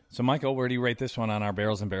 So, Michael, where do you rate this one on our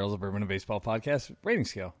Barrels and Barrels of Bourbon and Baseball podcast rating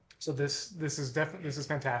scale? So this is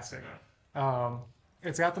fantastic.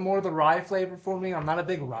 It's got the more of the rye flavor for me. I'm not a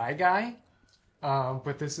big rye guy,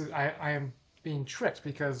 but I am being tricked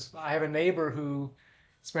because I have a neighbor who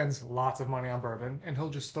spends lots of money on bourbon, and he'll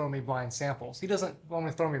just throw me blind samples. He doesn't want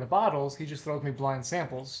to throw me the bottles; he just throws me blind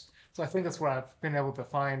samples. So I think that's where I've been able to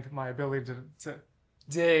find my ability to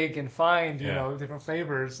dig and find different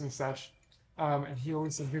flavors and such. and he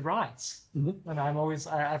always says, "We rise." And I'm always,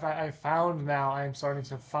 I found now I'm starting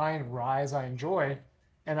to find ryes I enjoy.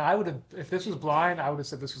 And I would have, if this was blind, I would have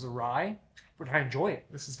said this was a rye, but I enjoy it.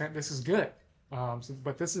 This is good.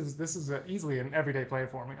 But this is easily an everyday play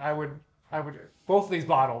for me. I would both of these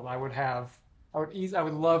bottled. I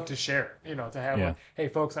would love to share it. To have like, hey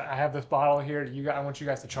folks, I have this bottle here. I want you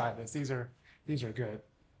guys to try this. These are good.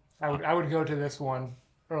 I would go to this one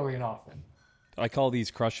early and often. I call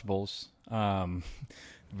these crushables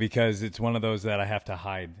because it's one of those that I have to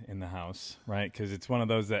hide in the house, right? Because it's one of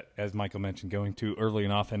those that, as Michael mentioned, going to early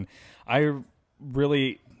and often.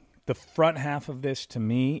 The front half of this to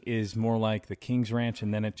me is more like the King's Ranch,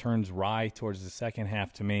 and then it turns rye towards the second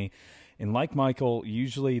half to me. And like Michael,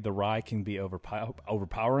 usually the rye can be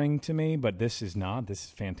overpowering to me, but this is not. This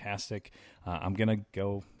is fantastic. I'm going to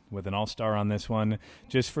go with an all-star on this one,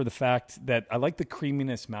 just for the fact that I like the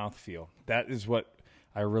creaminess mouthfeel. That is what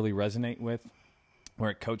I really resonate with, where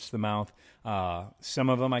it coats the mouth. Some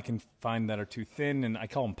of them I can find that are too thin, and I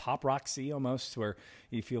call them pop roxy almost, where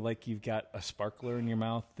you feel like you've got a sparkler in your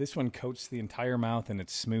mouth. This one coats the entire mouth, and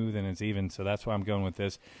it's smooth and it's even, so that's why I'm going with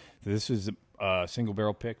this. This is a single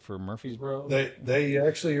barrel pick for Murfreesboro. They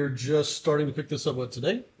actually are just starting to pick this up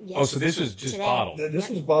today. Yes. Oh, so this was just Today. bottled. This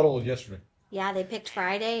was bottled yesterday. Yeah, they picked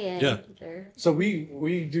Friday, and Yeah. they're So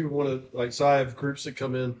we do want to, so I have groups that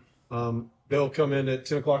come in. They'll come in at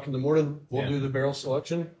 10 o'clock in the morning. We'll do the barrel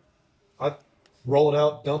selection. I roll it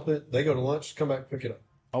out, dump it. They go to lunch, come back, pick it up.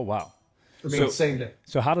 Oh, wow. Same day.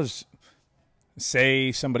 So how does,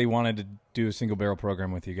 say somebody wanted to do a single barrel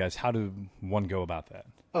program with you guys, how do one go about that?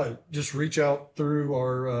 Just reach out through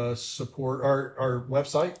our support, our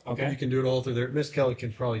website. Okay. You can do it all through there. Miss Kelly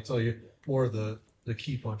can probably tell you more of the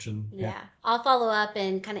key punching. Yeah. I'll follow up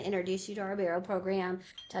and kind of introduce you to our barrel program,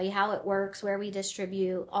 tell you how it works, where we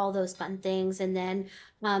distribute, all those fun things. And then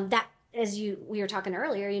that, as we were talking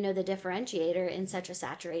earlier, the differentiator in such a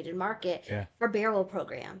saturated market, our barrel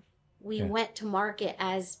program. We went to market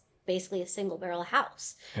as basically a single barrel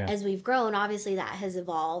house. As we've grown, obviously that has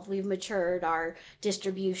evolved. We've matured our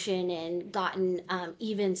distribution and gotten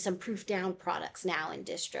even some proof down products now in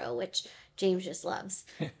distro, which James just loves.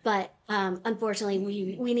 But unfortunately,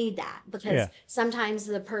 we need that because sometimes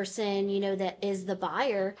the person, that is the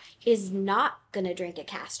buyer is not going to drink a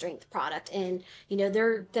cast strength product. And,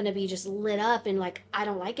 they're going to be just lit up and like, I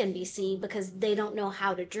don't like NBC because they don't know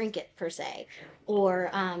how to drink it per se or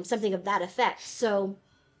something of that effect. So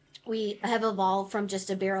we have evolved from just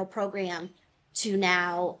a barrel program to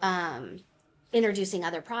now introducing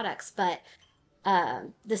other products. But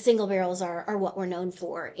the single barrels are what we're known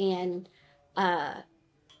for. And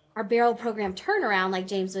our barrel program turnaround, like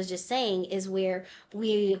James was just saying, is where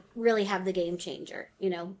we really have the game changer.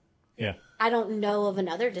 Yeah. I don't know of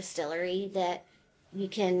another distillery that you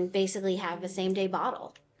can basically have a same day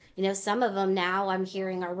bottle. Some of them now I'm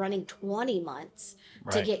hearing are running 20 months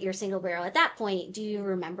to get your single barrel. At that point, do you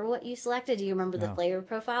remember what you selected? Do you remember the flavor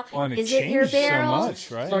profile? Well, and Is it your barrel? so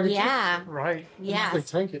much, right? Yeah. Right. Yeah. They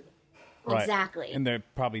tank it. Right. Exactly. And they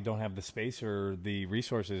probably don't have the space or the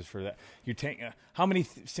resources for that. How many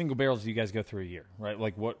single barrels do you guys go through a year? Right?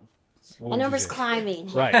 Like what The would you number's do? climbing.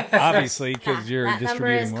 Right. Obviously, because you're that number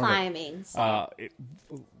distributing is more. climbing. So.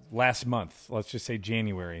 Last month, let's just say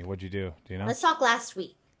January. What'd you do? Do you know? Let's talk last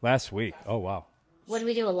week. Last week. Oh wow. What did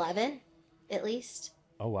we do? 11, at least.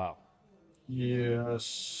 Oh wow.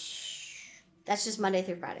 Yes. That's just Monday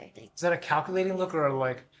through Friday, I think. Is that a calculating look or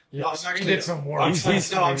like No, I'm not you gonna did some work? I'm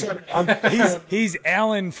trying. He's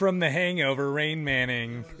Alan from The Hangover, Rain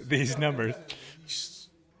Manning these numbers.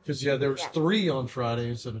 Because there was 3 on Friday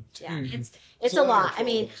instead of 2. Yeah, it's So a lot. I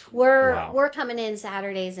mean, Wow. we're coming in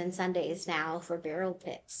Saturdays and Sundays now for barrel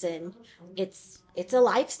picks, and it's a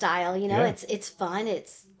lifestyle. Yeah. It's fun.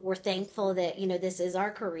 We're thankful that this is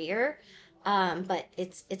our career, but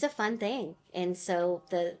it's a fun thing, and so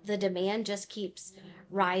the demand just keeps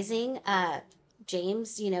rising.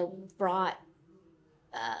 James, brought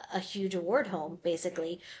a huge award home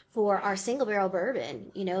basically for our single barrel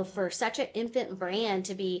bourbon. For such an infant brand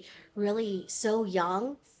to be really so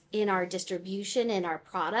young in our distribution and our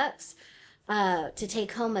products, to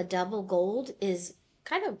take home a double gold is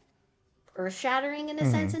kind of earth shattering in a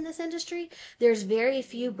sense in this industry. There's very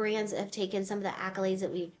few brands that have taken some of the accolades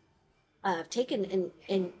that we've taken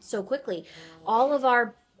in so quickly. All of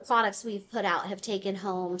our products we've put out have taken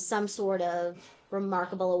home some sort of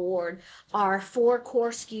remarkable award. Our 4 core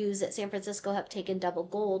SKUs at San Francisco have taken double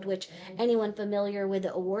gold, which anyone familiar with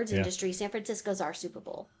the awards industry, San Francisco's our Super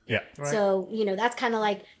Bowl. Yeah. Right. So, that's kind of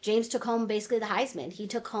like James took home basically the Heisman. He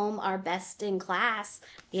took home our best in class.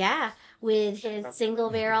 Yeah. With his single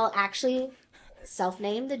barrel, actually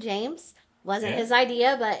self-named the James. Wasn't his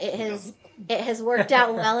idea, but it has worked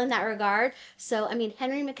out well in that regard. So I mean,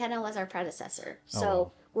 Henry McKenna was our predecessor.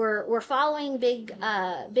 So we're following big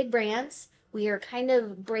brands. We are kind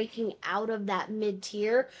of breaking out of that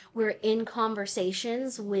mid-tier. We're in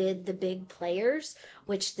conversations with the big players,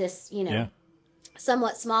 which this,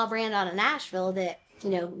 somewhat small brand out of Nashville that,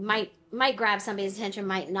 might grab somebody's attention,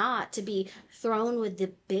 might not, to be thrown with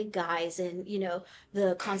the big guys and,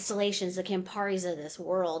 the Constellations, the Camparis of this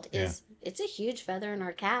world it's a huge feather in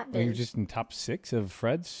our cap. Well, you're just in top 6 of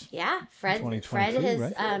Fred's. Yeah, Fred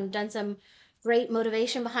has done some great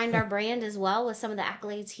motivation behind our brand as well with some of the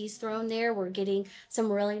accolades he's thrown there. We're getting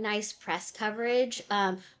some really nice press coverage.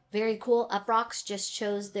 Very cool. Uprocks just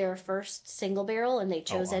chose their first single barrel, and they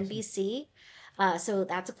chose awesome. NBC. So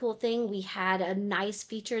that's a cool thing. We had a nice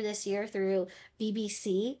feature this year through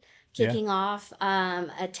BBC, kicking off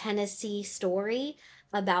a Tennessee story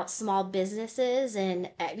about small businesses. And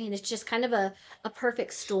I mean, it's just kind of a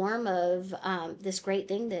perfect storm of this great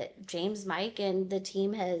thing that James, Mike, and the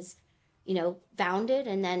team has, founded.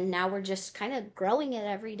 And then now we're just kind of growing it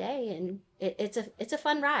every day. And it's a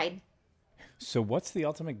fun ride. So what's the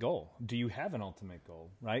ultimate goal? Do you have an ultimate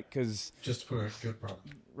goal, right? Because just to put a good product.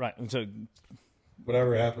 Right. And so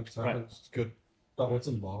whatever happens. It's good. Not what's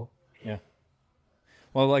involved. Yeah.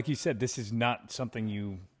 Well, like you said, this is not something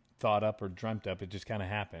you thought up or dreamt up. It just kind of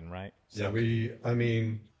happened, right? So. Yeah,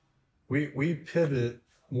 we pivot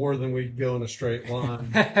more than we go in a straight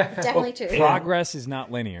line. Definitely true. Progress is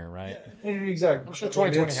not linear, right? Exactly. I'm sure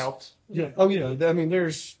 2020 helped. Yeah. Oh, yeah. I mean,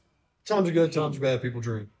 there's times are good, times are bad. People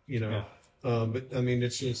drink, Yeah. But I mean,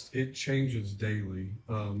 it's just, it changes daily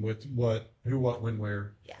with who, what, when,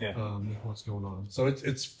 where, what's going on. So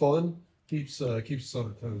it's fun, keeps us on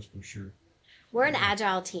our toes for sure. We're an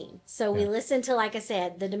agile team. So we listen to, like I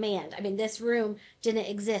said, the demand. I mean, this room didn't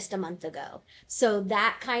exist a month ago. So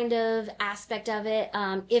that kind of aspect of it,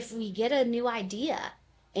 if we get a new idea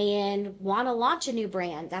and want to launch a new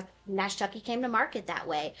brand, that Nash Tucky came to market that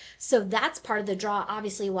way. So that's part of the draw,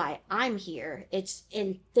 obviously, why I'm here. It's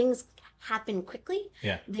in things happen quickly.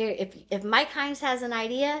 Yeah. If Mike Hines has an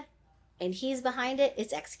idea and he's behind it,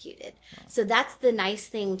 it's executed. So that's the nice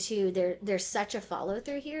thing too. There's such a follow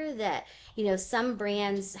through here that, some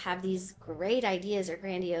brands have these great ideas or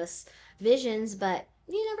grandiose visions, but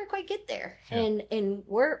you never quite get there. Yeah. And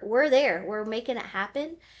we're there. We're making it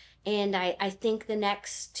happen. And I think the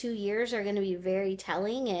next 2 years are going to be very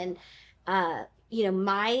telling. And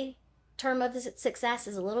my term of success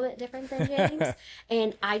is a little bit different than James.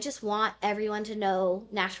 And I just want everyone to know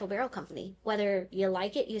Nashville Barrel Company. Whether you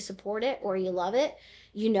like it, you support it, or you love it,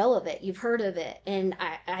 you know of it, you've heard of it. And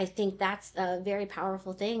I think that's a very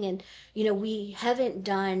powerful thing. And, we haven't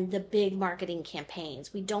done the big marketing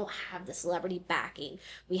campaigns. We don't have the celebrity backing.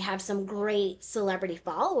 We have some great celebrity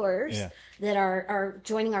followers that are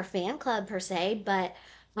joining our fan club per se, but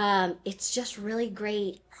it's just really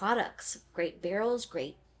great products, great barrels,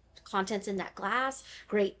 great contents in that glass,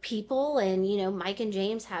 great people. And Mike and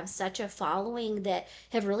James have such a following that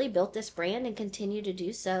have really built this brand and continue to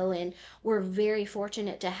do so. And we're very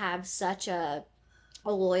fortunate to have such a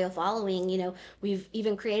loyal following. We've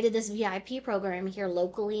even created this VIP program here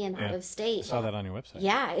locally and out of state. I saw that on your website.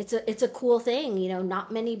 Yeah, it's a cool thing. Not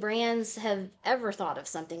many brands have ever thought of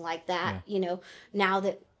something like that. Now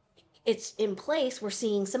that it's in place, we're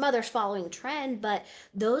seeing some others following trend, but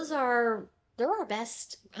they're our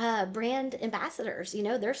best brand ambassadors.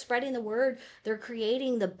 They're spreading the word. They're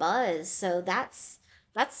creating the buzz. So that's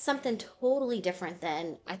something totally different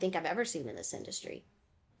than I think I've ever seen in this industry.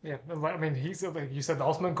 Yeah, I mean, like you said, the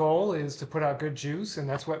ultimate goal is to put out good juice, and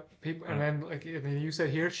that's what people. And then, you said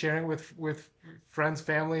here, sharing with friends,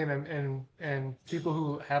 family, and people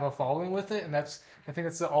who have a following with it, and I think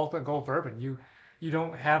that's the ultimate goal of bourbon. You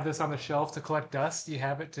don't have this on the shelf to collect dust. You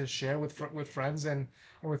have it to share with friends and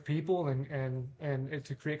with people and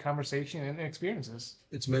to create conversation and experiences.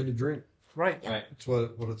 It's made to drink. Right. Right. That's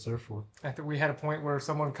what it's there for. I think we had a point where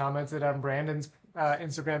someone commented on Brandon's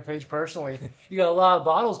Instagram page personally, you got a lot of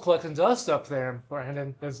bottles collecting dust up there.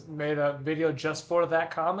 Brandon has made a video just for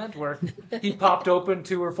that comment where he popped open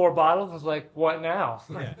 2 or 4 bottles and was like, "What now?"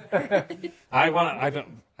 Yeah.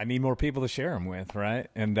 I need more people to share them with, right?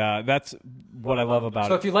 And that's what I love about it.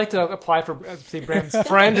 So if you'd like to apply for Steve Brandon's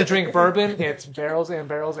friend to drink bourbon, it's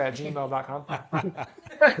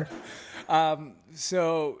barrelsandbarrels@gmail.com.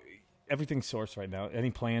 So everything's sourced right now.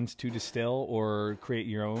 Any plans to distill or create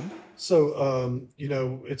your own? So,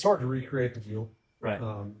 it's hard to recreate the wheel. Right.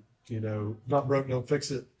 Not broke, don't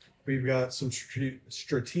fix it. We've got some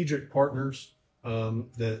strategic partners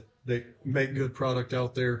that make good product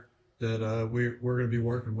out there that we're going to be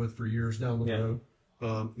working with for years down the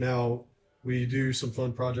road. Now, We do some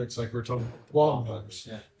fun projects like we're talking lawn mowers.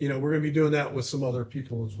 Yeah. We're going to be doing that with some other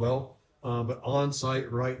people as well. But on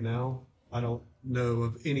site right now, I don't know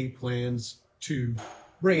of any plans to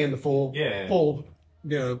bring in the full, to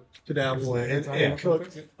Davenport and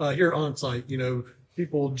cook here on site.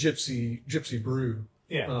 People gypsy brew.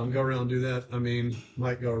 Yeah. Go around and do that. I mean,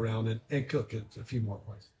 might go around and cook it a few more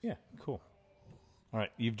places. Yeah, cool. All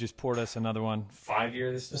right, you've just poured us another one. 5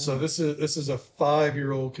 years. So this is a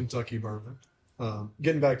 5-year-old Kentucky bourbon.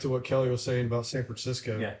 Getting back to what Kelly was saying about San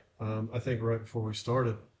Francisco. Yeah. I think right before we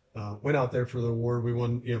started, went out there for the award. We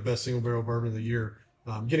won, best single barrel bourbon of the year.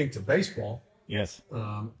 Getting to baseball. Yes.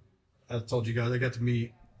 I told you guys I got to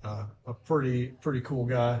meet a pretty cool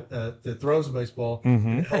guy that throws a baseball Mm-hmm.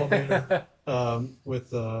 in the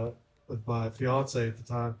elevator with my fiance at the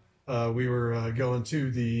time. We were going to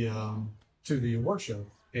the award show,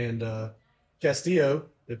 and Castillo,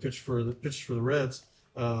 that pitched for the Reds,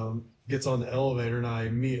 gets on the elevator, and I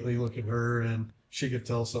immediately look at her, and she could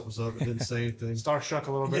tell something was up, but didn't say anything. Starstruck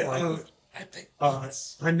a little bit. Yeah, I think.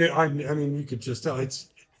 I knew. I mean, you could just tell it's.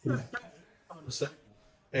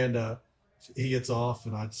 And he gets off,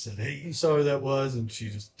 and I said, "Hey, you saw who that was?" And she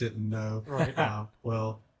just didn't know. Right.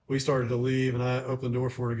 Well, we started to leave, and I opened the door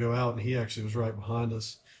for her to go out, and he actually was right behind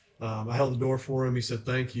us. I held the door for him. He said,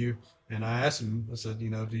 "Thank you." And I asked him, I said,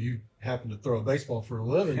 "Do you happen to throw a baseball for a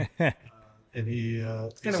living?" And he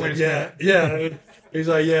said, yeah. He's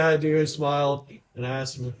like, "Yeah, I do." He smiled, and I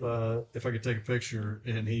asked him if I could take a picture,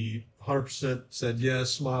 and he 100% said yes,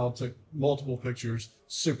 smiled, took multiple pictures.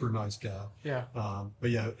 Super nice guy. Yeah. But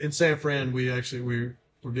yeah, in San Fran, we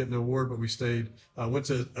were getting the award, but we stayed. Went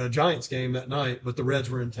to a Giants game that night, but the Reds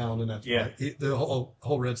were in town, and that's the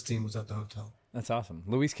whole Reds team was at the hotel. That's awesome.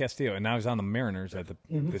 Luis Castillo, and now he's on the Mariners at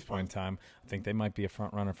this point in time. I think they might be a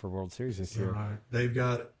front runner for World Series this year. Right. They've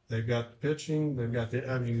got the pitching. They've got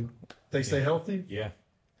they stay healthy. Yeah.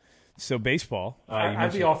 So baseball.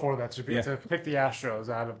 I'd be all for that to pick the Astros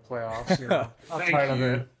out of playoffs. I'm tired of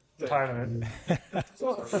it.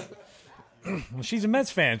 Well, she's a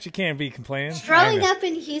Mets fan. She can't be complaining. Growing up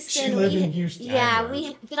in Houston, She lived in Houston. Yeah,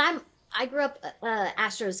 I grew up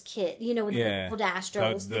Astros kid. With the old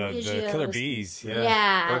Astros, the Killer Bees.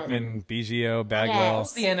 Yeah. Berkman, Biggio, Bagwell.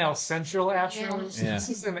 It's the NL Central Astros. Yeah. This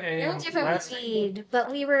is an They're AL different West. breed,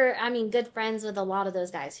 but we were, good friends with a lot of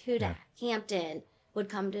those guys. Huda, Hampton would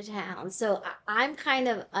come to town. So I'm kind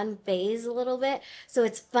of unfazed a little bit. So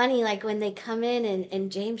it's funny, like when they come in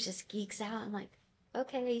and James just geeks out. I'm like,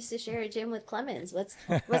 okay, I used to share a gym with Clemens. What's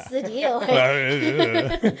the deal?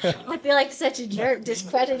 I feel like such a jerk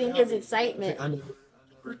discrediting his excitement. I never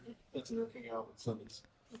hang out with Clemens.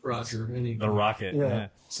 Roger, The Rocket. Yeah.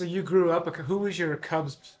 So you grew up. Who was your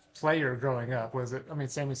Cubs player growing up? Was it?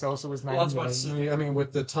 Sammy Sosa was 90. Well, I was about to say,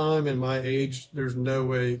 with the time and my age, there's no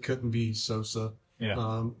way it couldn't be Sosa.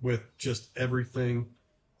 Yeah. With just everything.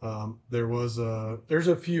 There's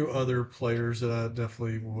a few other players that I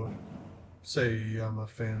definitely would say I'm a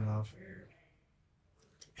fan of.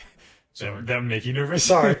 That would make you nervous?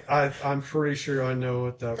 Sorry, I'm pretty sure I know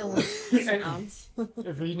what that was.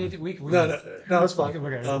 If you need, we No, it's fine.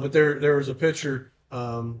 Okay. But there was a pitcher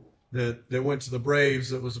that went to the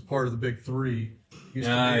Braves that was a part of the Big Three.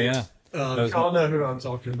 Yeah. Y'all know who I'm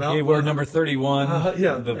talking about. He wore number 31.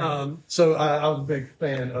 So I was a big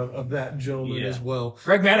fan of that gentleman as well.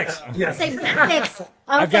 Greg Maddux. Yes. Say Maddox.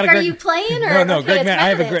 I've got are you playing or no? okay, Greg it's Maddux. I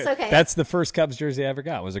have a Maddox, great. okay. That's the first Cubs jersey I ever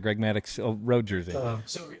got. Was a Greg Maddux road jersey.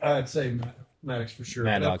 So I'd say Maddox for sure.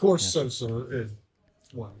 Mad And Dog, of course, Sosa is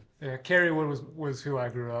one. Yeah, Kerry Wood was who I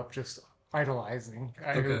grew up just idolizing.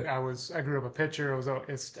 I grew up a pitcher.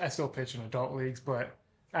 I still pitch in adult leagues, but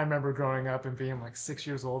I remember growing up and being like 6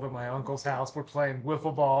 years old at my uncle's house. We're playing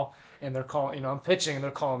wiffle ball, and they're calling. I'm pitching, and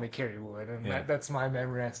they're calling me Kerry Wood, and that's my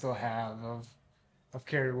memory I still have of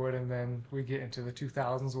Kerry Wood. And then we get into the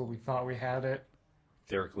 2000s where we thought we had it.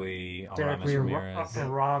 Derek Lee, Derek Lee, Ramirez.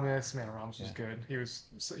 and Ramos. Man, Ramos was good. He's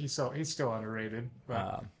still underrated.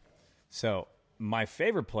 But. So my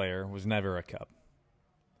favorite player was never a Cub.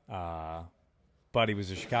 But he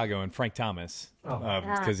was a Chicagoan, Frank Thomas,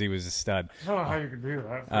 because he was a stud. I don't know how you could do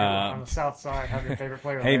that. On the South Side, have your favorite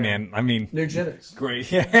player. Hey, there. man, I mean, Eugenics.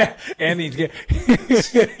 great, yeah. And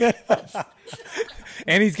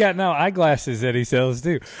he's got now eyeglasses that he sells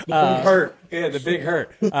too. Big hurt. Yeah, the big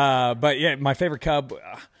hurt. But yeah, my favorite Cub.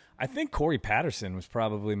 I think Corey Patterson was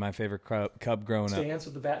probably my favorite Cub growing up. Stance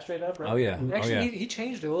with the bat straight up, right? Oh, yeah. Actually, he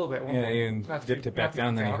changed it a little bit. Yeah, and dipped it back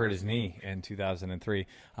down, then he hurt his knee in 2003.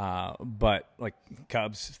 But like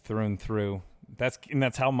Cubs through and through,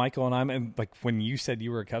 That's how Michael and and like when you said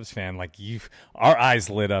you were a Cubs fan, like our eyes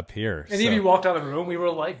lit up here. And even you walked out of the room, we were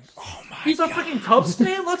like, "Oh my! He's a freaking Cubs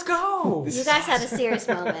fan. Let's go!" You guys had a serious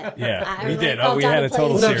moment. Yeah, we really did. felt We out had of a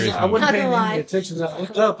total place. serious I wasn't Not paying gonna lie. any attention. I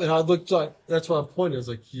looked up and I looked like that's why I pointed. I was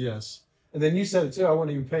like, yes. And then you said it too. I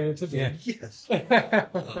wasn't even paying attention. Yeah. Yes.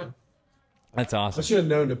 That's I awesome. should have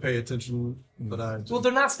known to pay attention, but I. Well,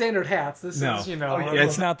 they're not standard hats. This No, is, you know,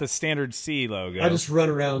 it's not the standard C logo. I just run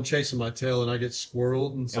around chasing my tail and I get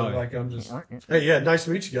squirreled, and so Oh, yeah. like I'm just. Hey, yeah, nice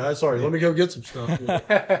to meet you guys. Sorry, let me go get some stuff.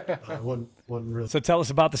 Wasn't really. So tell us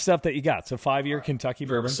about the stuff that you got. So 5-year Kentucky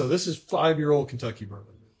bourbon. So this is 5-year-old Kentucky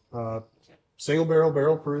bourbon, single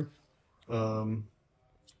barrel proof.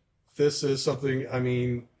 This is something. I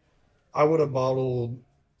mean, I would have bottled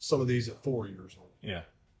some of these at 4 years old. Yeah.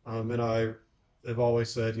 And I have always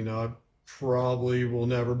said, you know, I probably will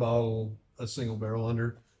never bottle a single barrel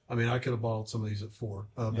under. I mean, I could have bottled some of these at 4,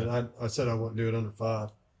 but I said I wouldn't do it under 5.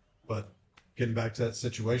 But getting back to that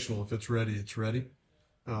situational, if it's ready, it's ready.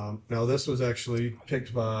 Now, this was actually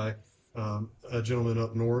picked by a gentleman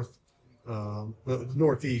up north,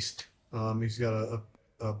 northeast. He's got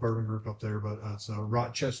a bourbon group up there, but it's a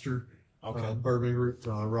Rochester bourbon group,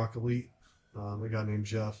 Rock Elite. A guy named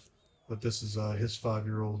Jeff. But this is his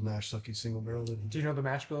 5-year-old Nashville single barrel. Do you know the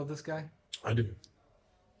mash bill of this guy? I do.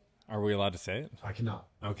 Are we allowed to say it? I cannot.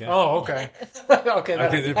 Okay. Oh, okay. Okay, I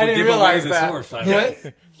think if I we didn't give realize away the that. source,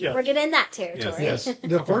 I Yeah. We're getting in that territory. Yes.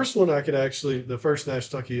 The first one I could actually, the first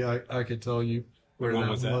Nashtucky, I could tell you where When that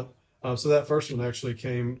was one was. So that first one actually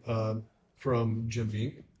came from Jim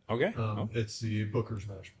Beam. Okay. It's the Booker's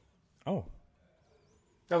mash. Oh.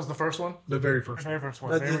 That was the first one? The very The first very one. first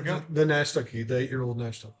one. There we go. The Nashtucky, the 8-year-old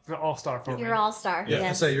Nashtucky. The all-star for me. You're all-star. Yeah, I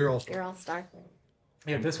Yes. say you're all-star. You're all-star.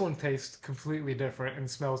 Yeah, this one tastes completely different and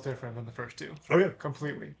smells different than the first two. Oh, yeah.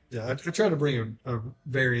 Completely. Yeah, I try to bring a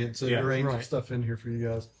variance and Yeah, a range right. of stuff in here for you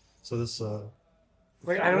guys. So this,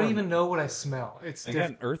 Like, I don't even know what I smell. It's I got an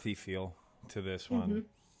different. earthy feel to this one.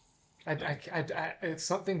 It's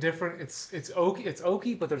something different. It's oaky. It's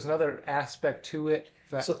oaky, but there's another aspect to it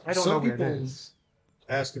that So I don't some know what it people- is.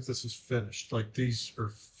 ask if this is finished. Like these are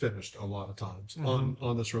finished a lot of times Mm-hmm.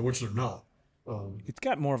 on this road, which they're not. It's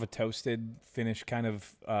got more of a toasted finish kind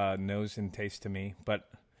of nose and taste to me, but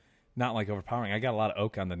not like overpowering. I got a lot of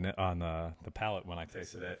oak on the palate when I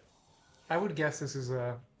tasted it. I would guess this is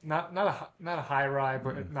a not a high rye,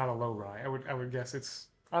 but not a low rye. I would guess it's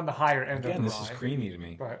on the higher end Again, of the this rye. is creamy to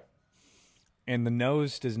me. But And the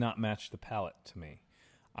nose does not match the palate to me.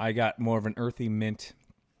 I got more of an earthy mint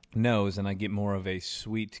nose, and I get more of a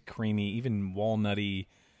sweet, creamy, even walnutty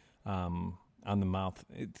on the mouth.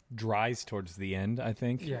 It dries towards the end, I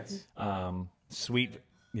think. yes, Sweet,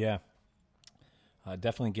 yeah.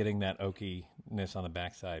 Definitely getting that oakiness on the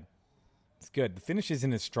backside. It's good. The finish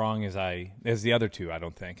isn't as strong as the other two, I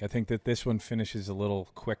don't think. I think that this one finishes a little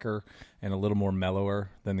quicker and a little more mellower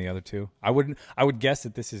than the other two. I would guess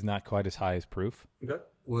that this is not quite as high as proof. Okay.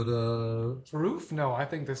 Would proof? No, I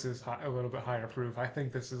think this is a little bit higher proof. I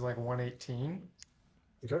think this is like 118.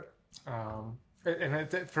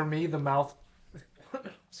 okay. For me, the mouth.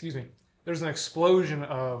 Excuse me. There's an explosion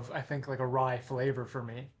of, I think, like a rye flavor for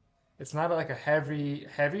me. It's not like a heavy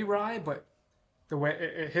rye, but the way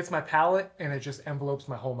it hits my palate and it just envelopes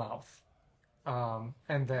my whole mouth.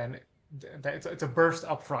 And then it's a burst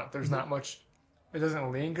up front. There's not much. It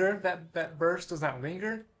doesn't linger. That burst does not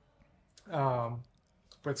linger.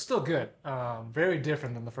 But it's still good. Very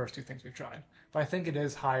different than the first two things we've tried. But I think it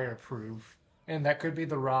is higher proof. And that could be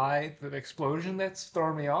the rye, the explosion that's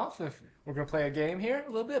throwing me off if we're going to play a game here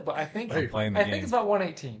a little bit. But I think I'm playing the game. it's about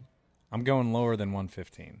 118. I'm going lower than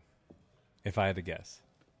 115, if I had to guess.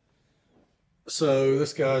 So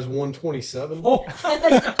this guy's 127.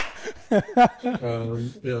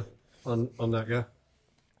 Yeah, on that guy.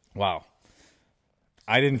 Wow.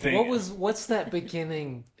 I didn't think. What's that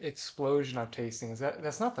beginning explosion I'm tasting?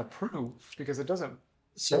 That's not the proof because it doesn't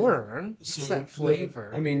burn. It's that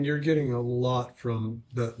flavor. I mean, you're getting a lot from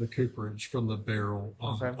the cooperage from the barrel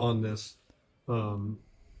on this.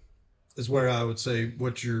 Is where I would say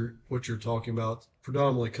what you're talking about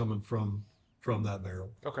predominantly coming from that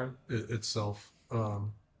barrel Okay. itself.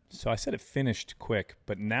 So I said it finished quick,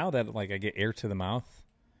 but now that like I get air to the mouth,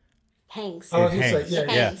 Hangs. I was gonna hangs. say, It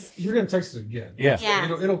yeah. hangs. You're gonna taste it again. Yeah.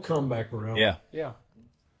 Yeah. It'll come back around. yeah, Yeah.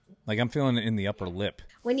 like I'm feeling it in the upper lip.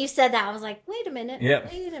 When you said that, I was like, wait a minute.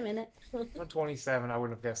 Yep. Wait a minute. 127. I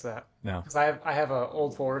wouldn't have guessed that. No, Because I have a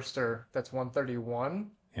Old Forester that's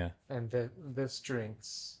 131, yeah, and this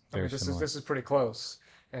drinks. Very this similar. is pretty close,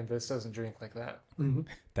 and this doesn't drink like that.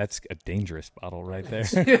 that's a dangerous bottle right there.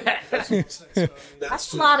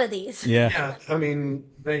 That's a lot of these. yeah, Yeah, I mean,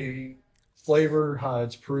 flavor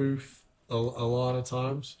hides proof a lot of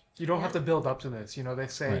times. You don't have to build up to this. They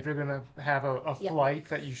say if you're going to have a flight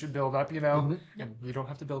that you should build up, and you don't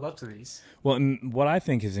have to build up to these. Well, and what I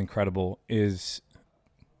think is incredible is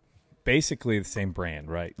basically the same brand,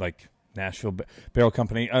 right? Like Nashville Barrel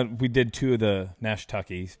Company. We did 2 of the Nash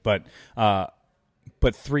Tuckies, but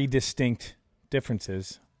 3 distinct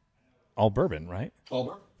differences, all bourbon, right? All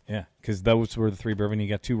bourbon. Yeah, because those were the 3 bourbon. You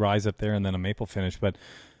got 2 ryes up there and then a maple finish. But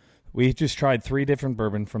we just tried 3 different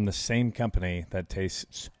bourbon from the same company that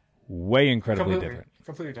tastes way incredibly different.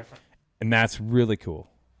 Completely different. And that's really cool.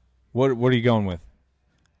 What are you going with?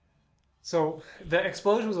 So the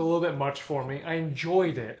explosion was a little bit much for me. I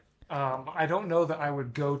enjoyed it. I don't know that I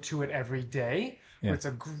would go to it every day, but it's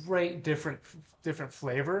a great different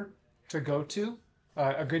flavor to go to.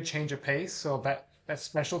 A good change of pace. So that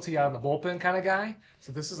specialty out of the bullpen kind of guy.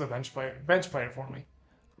 So this is a bench player for me.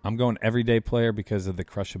 I'm going everyday player because of the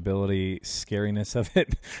crushability scariness of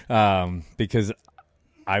it. Because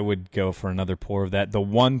I would go for another pour of that. The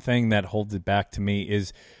one thing that holds it back to me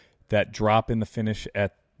is that drop in the finish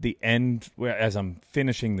at the end, where as I'm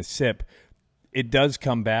finishing the sip, it does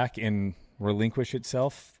come back and relinquish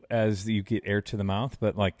itself as you get air to the mouth.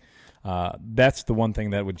 But that's the one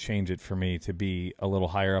thing that would change it for me to be a little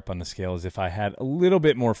higher up on the scale, is if I had a little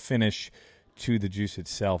bit more finish to the juice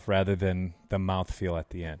itself rather than the mouthfeel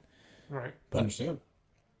at the end. Right. I understand.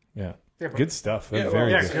 Yeah. Yeah, but- Good stuff. Yeah,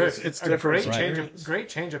 Very well, good. It's a different. great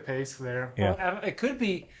Change of pace there. Yeah. Well, it could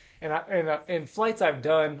be, in flights I've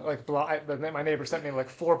done, my neighbor sent me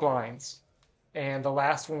 4 blinds, and the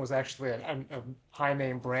last one was actually a high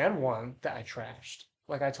name brand one that I trashed.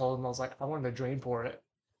 Like I told him, I was like, I wanted to drain pour it,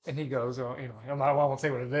 and he goes, I won't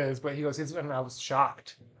say what it is, but he goes, and I was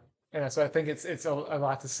shocked. And so I think it's a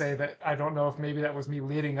lot to say that I don't know if maybe that was me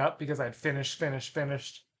leading up because I'd finished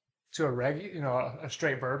to a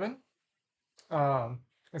straight bourbon. And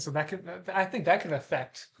so I think that can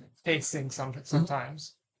affect tasting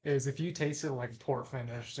sometimes. Is if you taste it like port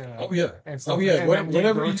finished, Oh yeah. and so yeah. and then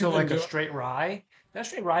Whenever you you go to go- a straight rye, that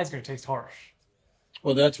straight rye is going to taste harsh.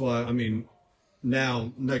 Well, that's why.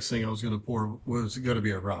 Now next thing I was going to pour was going to be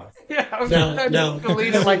a rye. Yeah, I was Now- going now- to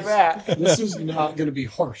lead it like that. This is not going to be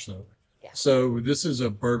harsh though. Yeah. So this is a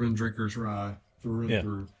bourbon drinker's rye through and Yeah.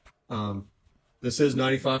 through. This is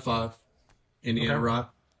 95.5 Indiana Okay.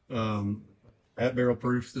 rye. At barrel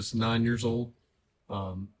proof. This is 9 years old.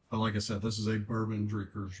 But like I said, this is a bourbon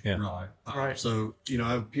drinker's rye. Right. So,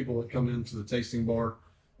 I have people that come into the tasting bar.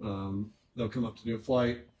 They'll come up to do a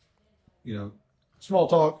flight, small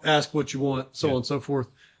talk, ask what you want, so on and so forth.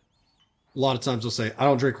 A lot of times they'll say, I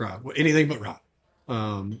don't drink rye, anything but rye.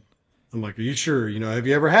 I'm like, are you sure? Have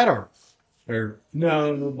you ever had our? Or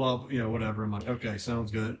no, blah, whatever. I'm like, okay,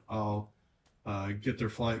 sounds good. I'll get their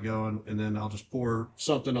flight going, and then I'll just pour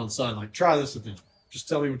something on the side. Like, try this at the end. Just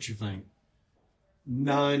tell me what you think.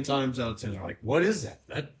 9 times out of 10, they're like, what is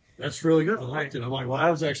that? That's really good. I liked it. I'm like, well,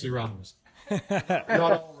 I was actually wrong. Not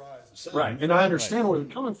all rye is the same. Right. And I understand where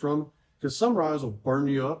they're coming from, because some ryes will burn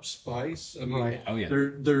you up, spice. Right. Oh, yeah.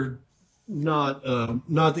 They're not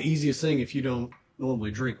the easiest thing if you don't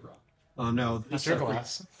normally drink rye. Now, That's your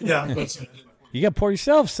glass. Yeah, but You got to pour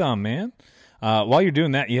yourself some, man. While you're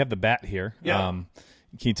doing that, you have the bat here. Yeah. Can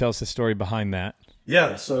you tell us the story behind that?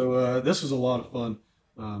 yeah. So this was a lot of fun.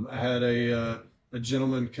 I had a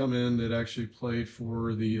gentleman come in that actually played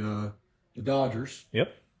for the Dodgers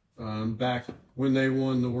Yep. back when they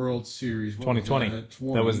won the World Series. What was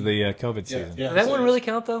 2020. That was the COVID yeah, season. yeah. Does that one really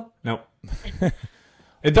count though? Nope.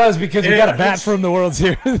 It does, because we got a bat from the World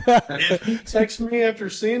Series. If you text me after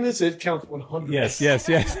seeing this, it counts 100. yes.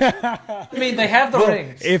 I mean, they have the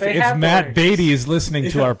rings. If They have the Matt rings. Beatty is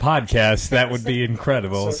listening to our podcast, that would be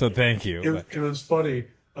incredible. So thank you. It was funny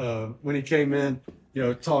when he came in,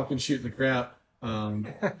 talking, shooting the crap,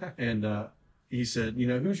 and he said,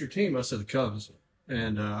 who's your team? I said the Cubs,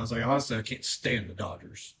 and I was like, honestly, I can't stand the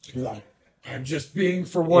Dodgers. I'm just being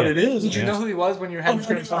for what it is. Did you know who he was when you were having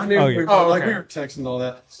this I knew Oh, we yeah. were, Oh, like okay. we were texting all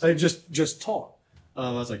that. I just talk.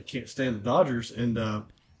 I was like, can't stand the Dodgers. And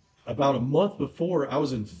about a month before, I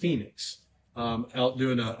was in Phoenix, out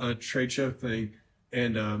doing a trade show thing,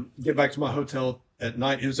 and get back to my hotel at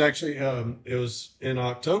night. It was actually it was in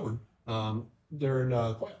October during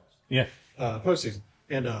Yeah. postseason,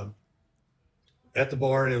 and at the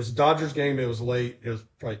bar, and it was a Dodgers game. It was late. It was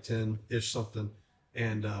probably 10-ish something.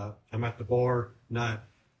 And I'm at the bar, and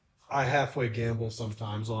I halfway gamble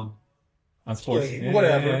sometimes on sports. Yeah,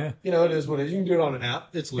 whatever. yeah, yeah. It is what it is. You can do it on an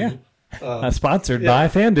app. It's legal. Sponsored by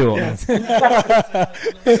FanDuel.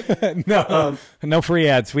 No free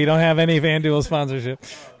ads. We don't have any FanDuel sponsorship,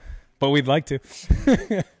 but we'd like to.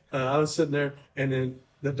 I was sitting there, and then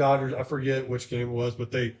the Dodgers, I forget which game it was,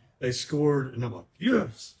 but they scored, and I'm like,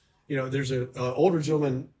 yes. You know, there's a older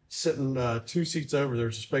gentleman sitting 2 seats over.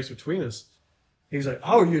 There's a space between us. He's like,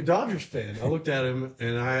 "Oh, are you a Dodgers fan?" I looked at him,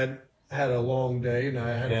 and I had a long day, and I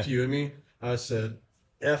had a few in me. I said,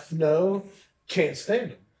 "F no, can't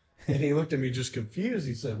stand them." And he looked at me just confused.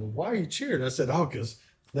 He said, "Well, why are you cheering?" I said, "Oh, because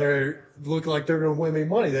they look like they're going to win me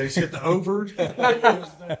money. They just hit the over."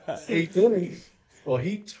 8th inning. Well,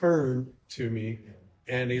 he turned to me,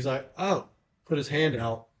 and he's like, "Oh," put his hand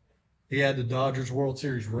out. He had the Dodgers World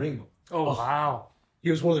Series ring. Oh, wow.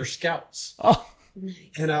 He was one of their scouts. Oh,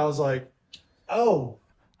 And I was like, "Oh."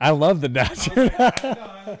 I love the Dodgers.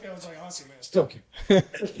 I was like, "Awesome, man. Still cute."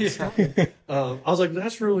 I was like,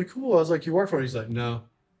 "That's really cool." I was like, "You work for it?" He's like, "No."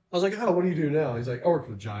 I was like, "Oh, what do you do now?" He's like, "I work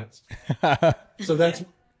for the Giants." So that's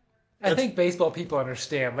I think baseball people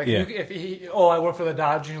understand. Like, Yeah. I work for the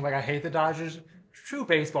Dodgers. Like, I hate the Dodgers. True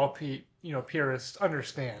baseball purists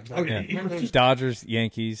understand. okay. Dodgers,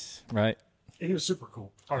 Yankees, right? He was super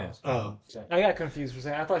cool. Cardinals. Um, I got confused for a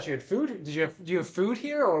second. I thought you had food. Do you have food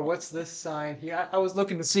here, or what's this sign here? I was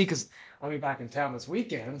looking to see because I'll be back in town this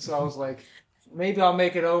weekend, so I was like, maybe I'll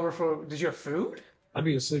make it over for. Did you have food? I'd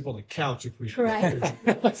be asleep on the couch if we. Right.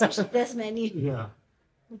 Especially this menu. Yeah.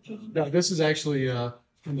 No, this is actually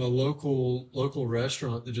from a local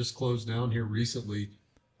restaurant that just closed down here recently.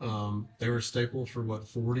 They were a staple for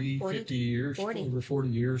 40, 50 years, 40. over 40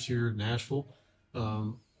 years here in Nashville.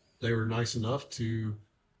 They were nice enough to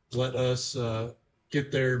let us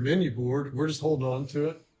get their menu board. We're just holding on to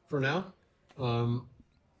it for now.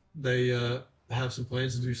 They have some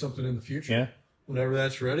plans to do something in the future. Yeah. Whenever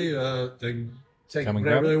that's ready, they can take Come and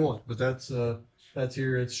whatever grab it. they want. But that's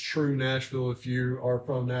here. It's true Nashville. If you are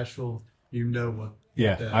from Nashville, you know what.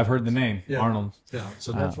 Yeah, that I've heard the is. name, Yeah. Arnold. Yeah,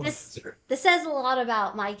 so that's what This- it's there. This says a lot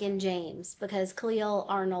about Mike and James because Khalil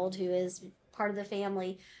Arnold, who is part of the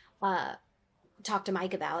family, talked to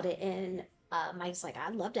Mike about it, and Mike's like,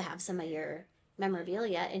 "I'd love to have some of your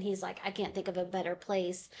memorabilia," and he's like, "I can't think of a better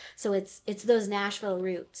place." So it's those Nashville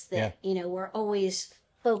roots that we're always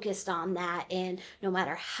focused on that, and no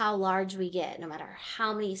matter how large we get, no matter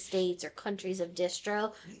how many states or countries of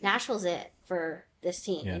distro, Nashville's it for this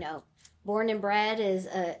team. Yeah. Born and bred is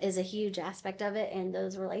a huge aspect of it, and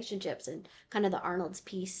those relationships and kind of the Arnold's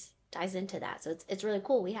piece ties into that. So it's really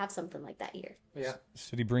cool. We have something like that here. Yeah.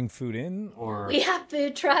 Should he bring food in or? We have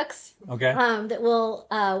food trucks Okay. that we'll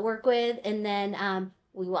work with, and then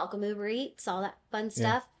we welcome Uber Eats, all that fun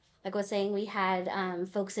stuff. Like I was saying, we had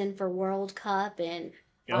folks in for World Cup and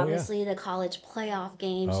obviously the college playoff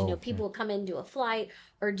games. Oh, People would come in, do a flight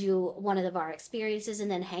or do one of our experiences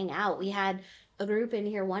and then hang out. We had a group in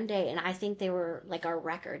here one day, and I think they were like our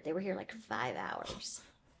record. They were here like 5 hours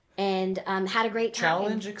and had a great time.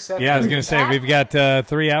 Challenge accepted. Yeah, I was going to say, we've got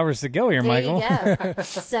 3 hours to go here, There Michael. you go.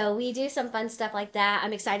 So we do some fun stuff like that.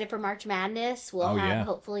 I'm excited for March Madness. We'll have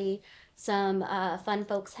hopefully some fun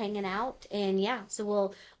folks hanging out, and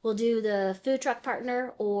so we'll do the food truck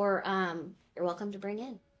partner, or you're welcome to bring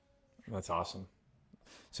in. That's awesome.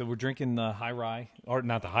 So we're drinking the high rye, or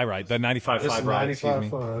not the high rye, the 95.5 This is rye. Excuse me.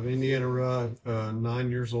 95.5 Indiana rye, 9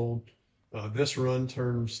 years old. This run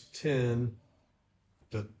turns 10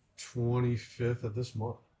 the 25th of this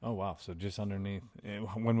month. Oh wow! So just underneath.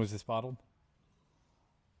 When was this bottled?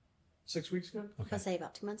 6 weeks ago? I'll say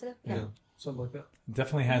about 2 months ago. Yeah, something like that.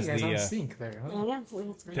 Definitely You has guys on the sync there. Huh? Yeah,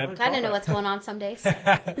 Def- kind of know what's going on some days.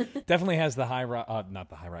 definitely has the high rye, not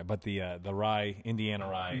the high rye, but the rye, Indiana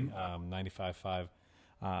rye, 95.5.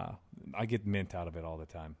 I get mint out of it all the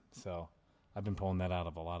time, so I've been pulling that out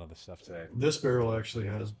of a lot of the stuff today. This barrel actually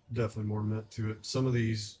has definitely more mint to it. Some of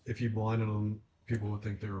these, if you blinded them, people would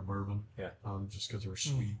think they were bourbon. Yeah. Just because they're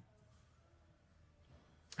sweet.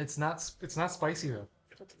 It's not spicy though.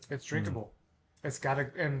 It's drinkable. It's got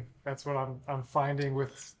and that's what I'm finding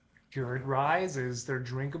with good ryes is they're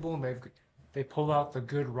drinkable and they pull out the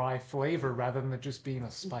good rye flavor rather than it just being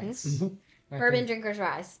a spice. I Bourbon think- drinkers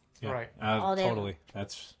rise. Yeah. Right. All day Totally.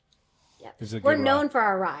 That's Yep. It's a We're good known rye. for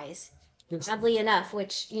our ryes, oddly enough,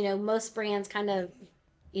 which most brands kind of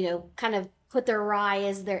put their rye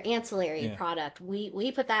as their ancillary product.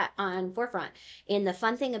 We put that on forefront. And the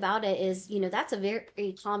fun thing about it is, that's a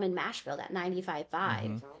very common mash bill, that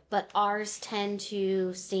 95.5. But ours tend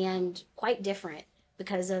to stand quite different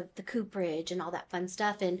because of the cooperage and all that fun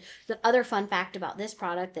stuff. And the other fun fact about this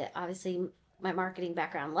product that obviously my marketing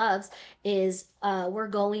background loves is we're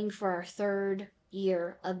going for our 3rd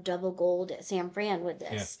year of double gold at San Fran with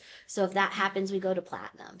this. So if that happens, we go to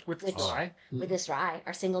platinum. With this rye? With this rye,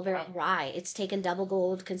 our single barrel rye. It's taken double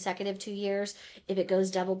gold consecutive 2 years. If it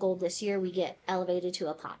goes double gold this year, we get elevated to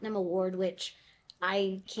a platinum award, which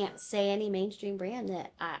I can't say any mainstream brand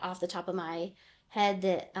that off the top of my head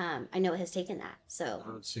that I know has taken that. I So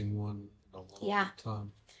haven't seen one in a long yeah,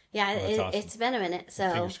 time. yeah, Well, that's awesome. it's been a minute. So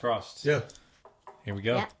Fingers crossed. Yeah. Here we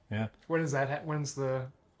go. Yeah. Yeah. When is that? When's the?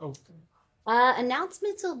 Oh,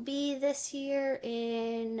 announcements will be this year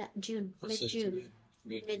in June,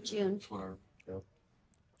 mid-June.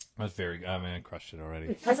 That's very good. I mean, I crushed it already.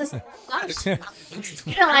 You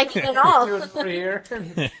don't like it at all. two over here.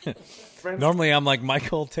 Normally, I'm like,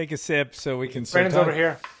 Michael, take a sip so we can start Brandon's over talking.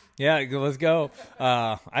 here. Yeah, let's go.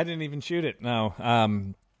 I didn't even shoot it. No.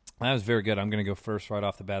 That was very good. I'm going to go first right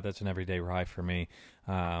off the bat. That's an everyday rye for me.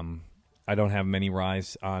 I don't have many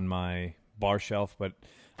ryes on my bar shelf, but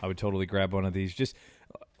I would totally grab one of these. Just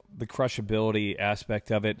the crushability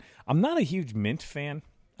aspect of it. I'm not a huge mint fan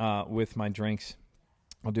with my drinks.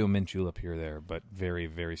 I'll do a mint julep here or there, but very,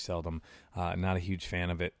 very seldom. Not a huge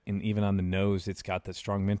fan of it. And even on the nose, it's got that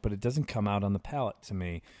strong mint, but it doesn't come out on the palate to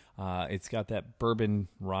me. It's got that bourbon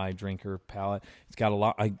rye drinker palate. It's got a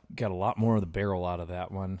lot. I got a lot more of the barrel out of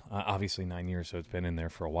that one. Obviously, 9 years, so it's been in there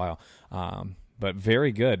for a while. But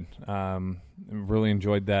very good. Really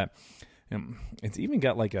enjoyed that. It's even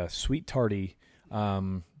got like a sweet tarty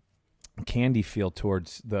candy feel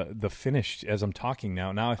towards the finish as I'm talking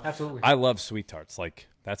now. Absolutely. I love sweet tarts. Like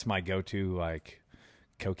that's my go-to like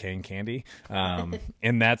cocaine candy.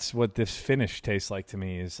 And that's what this finish tastes like to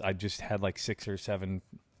me is I just had like 6 or 7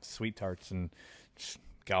 sweet tarts and just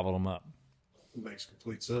gobbled them up. It makes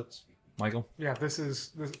complete sense. Michael? Yeah,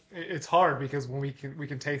 it's hard because when we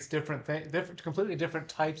can taste completely different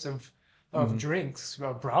types of drinks.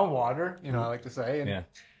 Brown water, I like to say,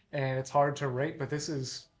 and it's hard to rate. But this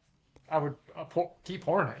is, I would keep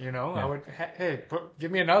pouring it. Yeah. I would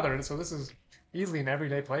give me another. And so this is easily an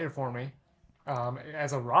everyday player for me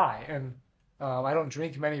as a rye, and I don't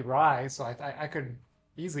drink many rye, so I could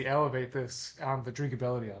easily elevate this the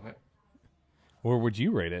drinkability of it. Where would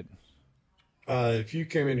you rate it? If you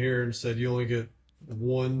came in here and said you only get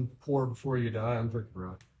one pour before you die, I'm drinking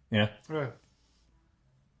rye. Yeah.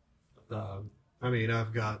 I mean,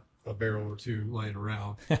 I've got a barrel or two laying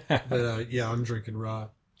around, but yeah, I'm drinking rye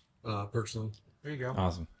personally. There you go.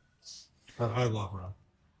 Awesome. I love rye.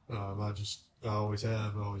 I always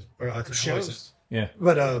have. It shows. Yeah.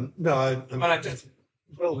 But no, I'm just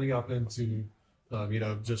building up into,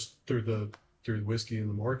 just through the whiskey in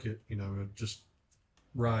the market. Just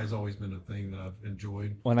rye has always been a thing that I've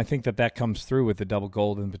enjoyed. Well, and I think that comes through with the double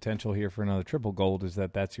gold and potential here for another triple gold is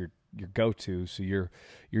that's your go-to. So you're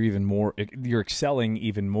even more, you're excelling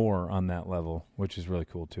even more on that level, which is really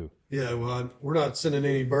cool too. Yeah, well, we're not sending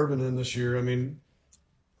any bourbon in this year. I mean,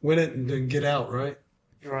 win it and then get out, right?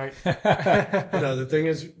 Right. The thing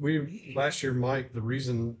is, last year, Mike, the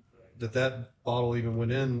reason that bottle even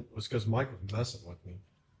went in was because Mike was messing with me.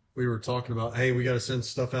 We were talking about, hey, we got to send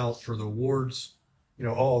stuff out for the awards.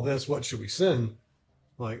 All this, what should we send?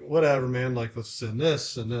 Like, whatever, man. Like, let's send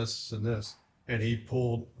this and this and this. And he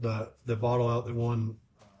pulled the bottle out that won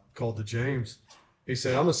called the James. He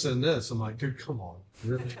said, I'm going to send this. I'm like, dude, come on.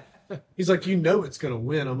 Really? He's like, it's going to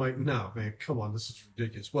win. I'm like, no, man, come on. This is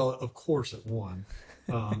ridiculous. Well, of course it won.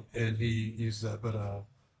 And he used that. But,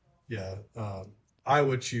 I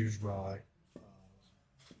would choose rye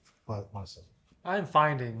myself. I'm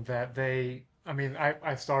finding that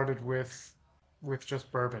I started with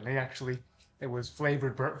just bourbon. It was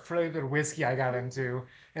flavored whiskey I got into,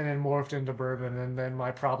 and then morphed into bourbon. And then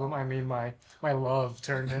my love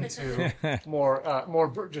turned into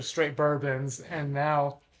more just straight bourbons. And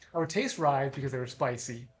now I would taste rye because they were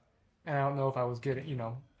spicy, and I don't know if I was getting,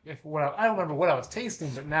 I don't remember what I was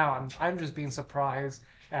tasting. But now I'm just being surprised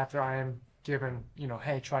after I am given,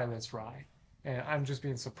 hey, try this rye, and I'm just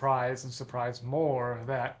being surprised more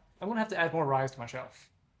that I'm gonna have to add more rye to my shelf.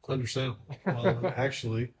 Understand. Well,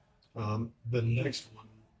 actually, the next one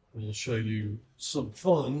will show you some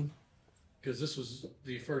fun because this was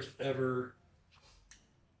the first ever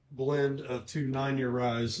blend of 2 9-year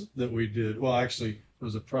ryes that we did. Well, actually, it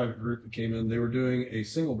was a private group that came in. They were doing a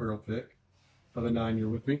single barrel pick of a 9-year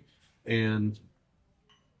with me, and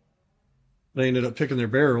they ended up picking their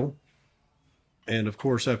barrel. And of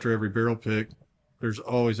course, after every barrel pick, there's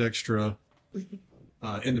always extra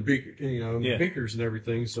in the beaker, the beakers and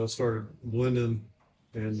everything. So I started blending,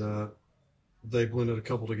 and they blended a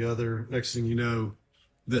couple together. Next thing you know,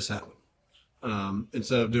 this happened.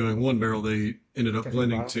 Instead of doing 1 barrel, they ended up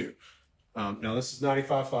blending 2. Now this is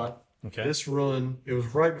 95.5. Okay. This run, it was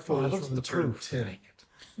right before this run turned 10.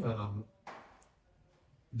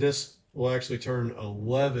 This will actually turn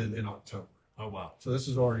 11 in October. Oh, wow. So this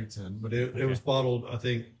is already 10, but it was bottled, I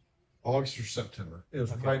think, August or September. It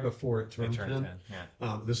was right before it turned 10.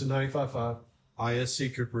 Yeah. This is 95.5.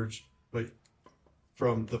 ISC cooperage, but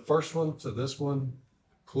from the first one to this one,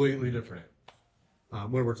 completely different.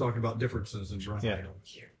 When we're talking about differences in dry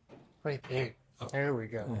items. Right there. There we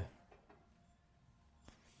go.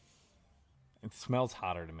 It smells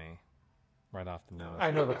hotter to me, right off the nose.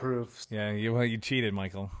 I know the proof. Yeah, you cheated,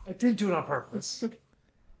 Michael. I didn't do it on purpose.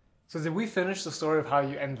 So did we finish the story of how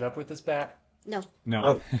you ended up with this bat? No.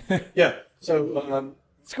 No. Yeah. So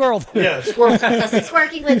Squirreled. yeah, squirrel. Just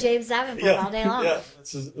working with James Davenport all day long. Yeah,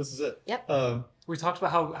 this is it. Yep. We talked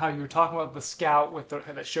about how you were talking about the scout with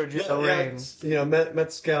that showed you the ring. Met the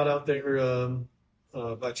scout out there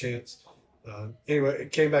by chance. Anyway,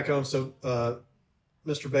 came back home. So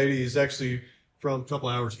Mr. Beatty is actually from a couple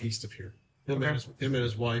hours east of here. Him and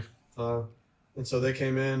his wife. And so they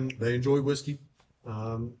came in. They enjoy whiskey.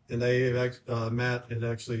 And Matt had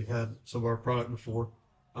actually had some of our product before.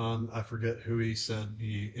 I forget who he said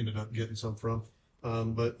he ended up getting some from.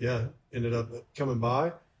 But yeah, ended up coming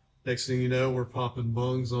by. Next thing you know, we're popping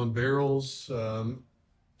bungs on barrels,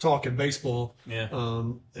 talking baseball. Yeah.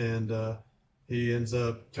 And he ends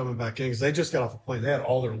up coming back in because they just got off a plane. They had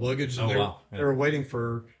all their luggage. And they were waiting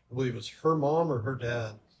for, I believe it was her mom or her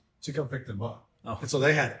dad to come pick them up. Oh. And so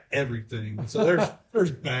they had everything. So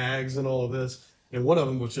there's bags and all of this. And one of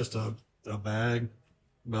them was just a bag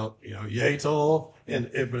about, yay tall.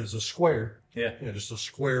 But it's a square. Yeah. Just a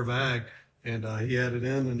square bag. And he had it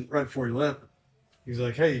in. And right before he left, he's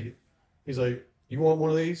like, hey, you want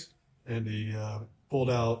one of these? And he pulled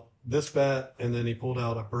out this bat. And then he pulled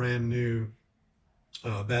out a brand new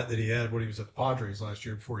bat that he had when he was at the Padres last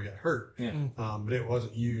year before he got hurt. Yeah. But it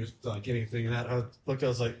wasn't used like anything. And I looked, I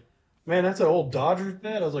was like, man, that's an old Dodgers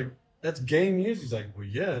bat. I was like, that's game used. He's like, well,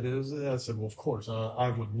 yeah, it is. I said, well, of course, I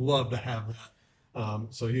would love to have that.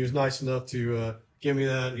 So he was nice enough to give me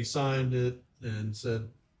that. He signed it and said,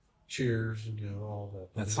 cheers, and all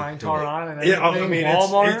that. That's pine tar on it and everything. Yeah, I mean,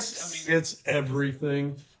 Walmart. it's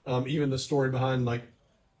everything. Even the story behind like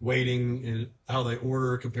waiting and how they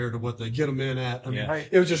order compared to what they get them in at. I mean,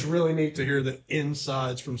 it was just really neat to hear the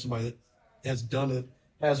insides from somebody that has done it,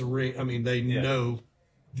 has a ring. I mean, they know.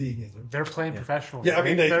 They're playing professional. Yeah, I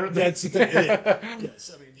mean, that's the thing.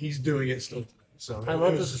 Yes, I mean, he's doing it still. So it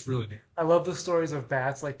was just really neat. I love the stories of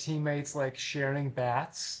bats, like teammates like sharing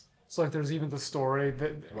bats. So like there's even the story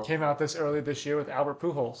that came out early this year with Albert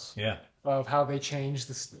Pujols. Yeah. Of how they changed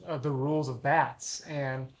the rules of bats,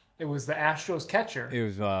 and it was the Astros catcher. It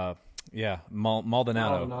was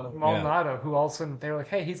Maldonado. Maldonado, who all of a sudden they were like,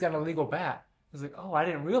 hey, he's got a legal bat. I was like, oh, I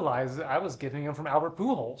didn't realize I was getting him from Albert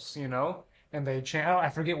Pujols, And they I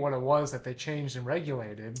forget what it was that they changed and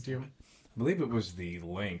regulated. I believe it was the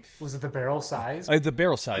length. Was it the barrel size? The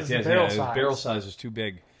barrel size, yes. The barrel size was too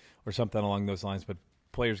big or something along those lines. But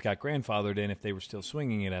players got grandfathered in if they were still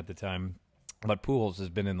swinging it at the time. But Pujols has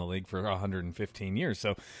been in the league for 115 years.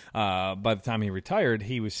 So by the time he retired,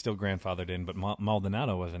 he was still grandfathered in. But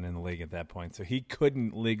Maldonado wasn't in the league at that point. So he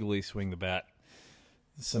couldn't legally swing the bat.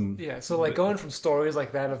 Going from stories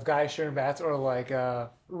like that of guys sharing bats, or like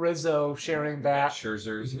Rizzo sharing bat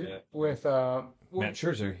Scherzer's, with Matt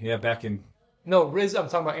Scherzer, back in Rizzo. I'm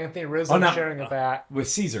talking about Anthony Rizzo sharing a bat with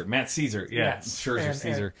Matt Caesar, yes. Scherzer,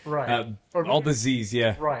 Caesar, right? All the Z's,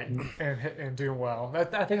 right, and doing well.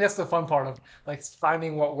 I think that's the fun part of like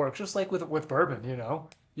finding what works, just like with bourbon,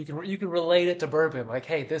 You can relate it to bourbon, like,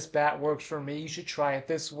 hey, this bat works for me. You should try it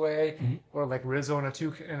this way, or like Rizzo in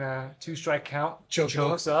a two strike count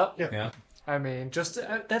chokes up. Yeah. I mean, just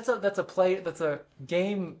that's a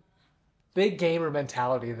game, big gamer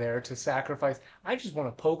mentality there to sacrifice. I just want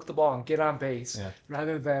to poke the ball and get on base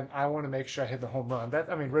rather than I want to make sure I hit the home run.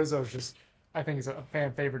 Rizzo's just, I think he's a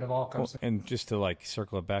fan favorite of all. And just to like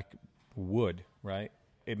circle it back, wood, right?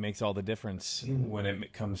 It makes all the difference when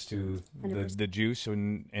it comes to the juice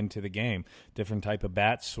and to the game. Different type of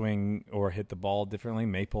bat swing or hit the ball differently,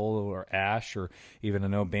 maple or ash, or even I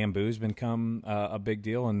know bamboo's become a big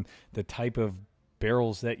deal. And the type of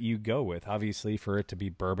barrels that you go with, obviously for it to be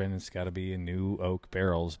bourbon, it's got to be in new oak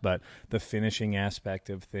barrels. But the finishing aspect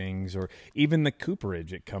of things, or even the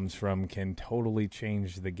cooperage it comes from, can totally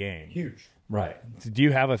change the game. Huge. Right. Do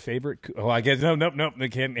you have a favorite? Oh, I guess nope. They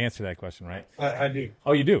can't answer that question, right? I do.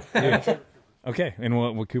 Oh, you do. Yeah. Okay. And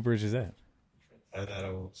what cooperage is that? That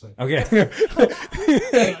I won't say. Okay.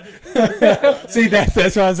 See, that's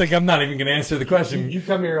why I was like, I'm not even going to answer the question. You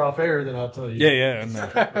come here off air, then I'll tell you. Yeah.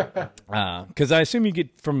 Because I assume you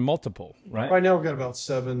get from multiple, right? Right now we've got about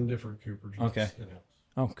 7 different cooperages. Okay.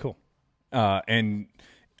 Oh, cool. And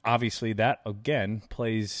obviously that again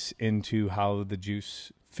plays into how the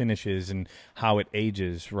juice finishes and how it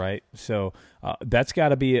ages, right? So that's got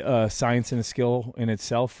to be a science and a skill in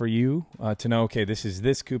itself for you to know, okay, this is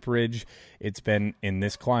this cooperage. It's been in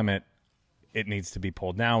this climate. It needs to be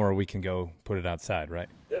pulled now, or we can go put it outside, right?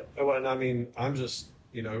 Yeah. Well, and I mean, I'm just,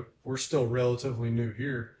 we're still relatively new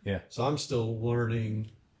here. Yeah. So I'm still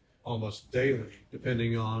learning almost daily,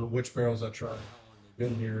 depending on which barrels I try, how long they've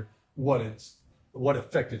been here, what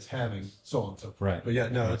effect it's having, so on and so forth. Right. But yeah,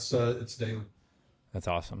 no, it's daily. That's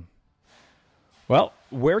awesome. Well,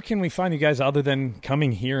 where can we find you guys other than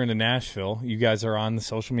coming here into Nashville? You guys are on the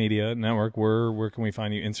social media network. Where can we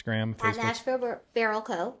find you? Instagram, Facebook? At Nashville Barrel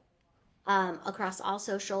Co. Across all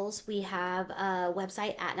socials. We have a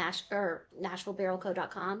website at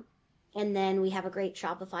NashvilleBarrelCo.com. And then we have a great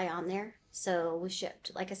Shopify on there. So we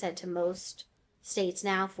shipped, like I said, to most states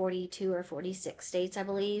now, 42 or 46 states, I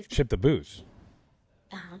believe. Ship the booze.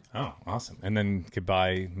 Uh-huh. Oh, awesome. And then could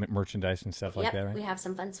buy merchandise and stuff like Yep, that, right? we have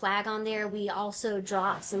some fun swag on there. We also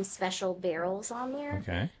drop some special barrels on there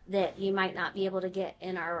Okay. that you might not be able to get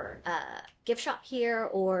in our gift shop here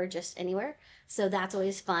or just anywhere. So that's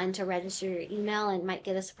always fun to register your email and might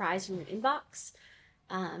get a surprise in your inbox.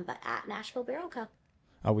 But at Nashville Barrel Co.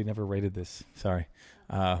 Oh, we never rated this. Sorry.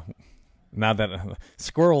 Now that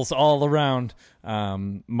squirrels all around.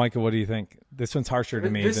 Michael, what do you think? This one's harsher to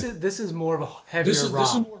me. This is more of a heavier This rye.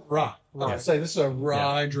 is more rye. Rye. I'd say this is a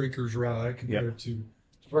rye drinker's rye compared to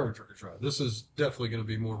bourbon drinker's rye. This is definitely going to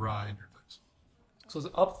be more rye in your mix. So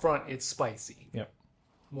up front, it's spicy. Yep.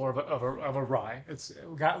 More of a rye. It's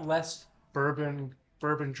got less bourbon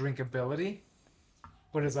drinkability,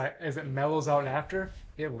 but as it mellows out after,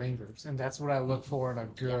 it lingers, and that's what I look for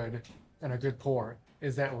in a good pour.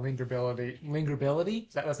 Is that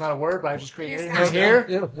lingerability? That's not a word, but I just created it here.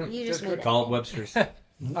 Yeah. You just made it. Call it Webster's. And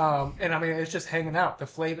I mean, it's just hanging out. The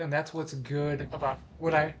flavor, and that's what's good about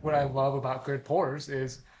what I love about good pours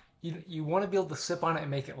is you want to be able to sip on it and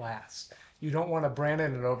make it last. You don't want to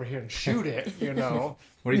Brandon it over here and shoot it,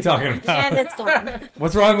 What are you talking about? And it's gone.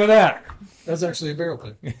 What's wrong with that? That's actually a barrel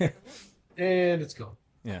thing. And it's gone.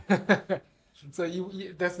 Yeah. So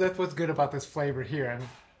that's what's good about this flavor here. And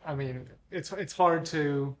I mean, it's hard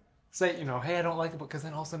to say, hey, I don't like it, because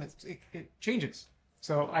then all of a sudden it changes.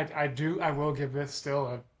 So I will give this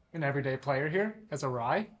still an everyday player here as a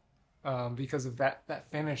rye, because of that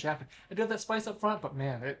finish after. I do have that spice up front, but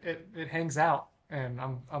man, it hangs out, and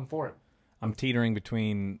I'm for it. I'm teetering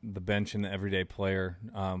between the bench and the everyday player.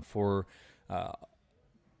 For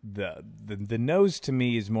the nose to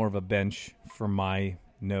me is more of a bench for my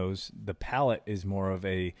nose. The palate is more of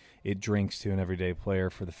it drinks to an everyday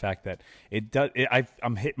player for the fact that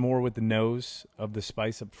I'm hit more with the nose of the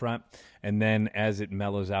spice up front, and then as it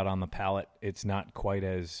mellows out on the palate, it's not quite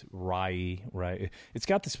as rye-y, right? It's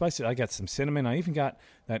got the spice. I got some cinnamon. I even got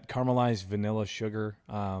that caramelized vanilla sugar,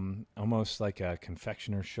 almost like a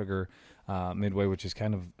confectioner sugar midway, which is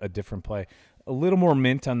kind of a different play. A little more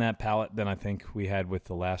mint on that palate than I think we had with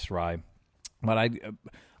the last rye. But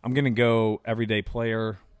I'm going to go everyday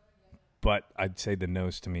player, but I'd say the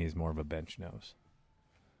nose to me is more of a bench nose.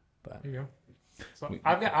 But There you go. So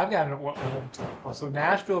I've got so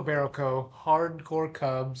Nashville Barrel Co. Hardcore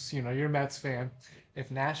Cubs. You're a Mets fan.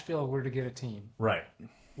 If Nashville were to get a team, right.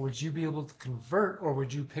 would you be able to convert, or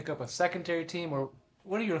would you pick up a secondary team, or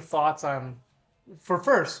what are your thoughts on? For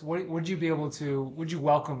first, would you be able to? Would you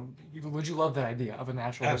welcome? Would you love that idea of a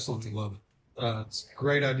Nashville Absolutely team? love it. It's a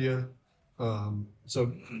great idea.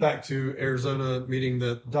 So back to Arizona meeting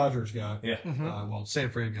the Dodgers guy. Yeah. San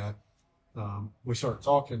Fran guy. We started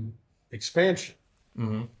talking expansion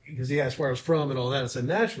because he asked where I was from and all that. I said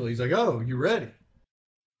Nashville. He's like, "Oh, you ready?"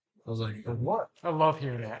 I was like, "For what?" I love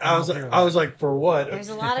hearing that. I was like, "For what?" There's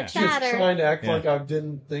a lot of Just chatter. trying to act Yeah. like I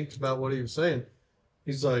didn't think about what he was saying.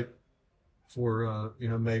 He's like, "For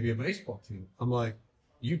maybe a baseball team." I'm like,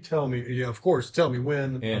 "You tell me." Yeah, of course. Tell me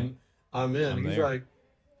when. Yeah. I'm in. I'm He's there. like,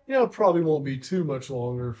 probably won't be too much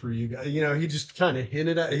longer for you guys. He just kind of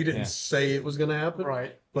hinted at. He didn't say it was going to happen,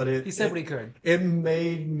 Right. But He said what he could. It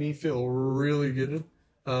made me feel really good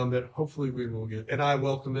that hopefully we will get. And I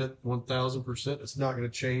welcome it 1,000%. It's not going to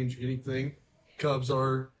change anything. Cubs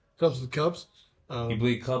are the Cubs. You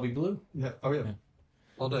bleed clubby blue? Yeah. Oh yeah.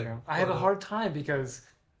 All day. I have a hard time because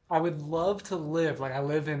I would love to live like I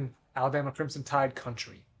live in Alabama Crimson Tide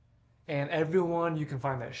country. And everyone, you can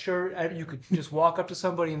find that shirt. You could just walk up to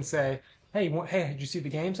somebody and say, hey, did you see the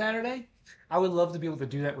game Saturday? I would love to be able to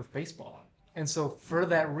do that with baseball. And so for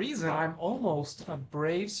that reason, I'm almost a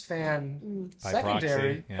Braves fan By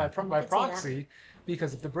secondary proxy, yeah. by proxy,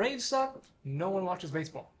 because if the Braves suck, no one watches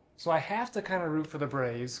baseball. So I have to kind of root for the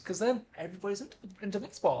Braves because then everybody's into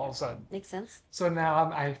baseball all of a sudden. Makes sense. So now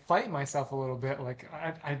I fight myself a little bit. Like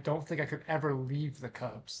I don't think I could ever leave the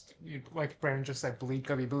Cubs. Like Brandon just said, bleed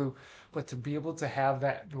Cubby blue. But to be able to have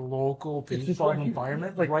that local baseball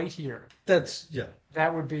environment right here,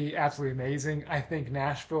 that would be absolutely amazing. I think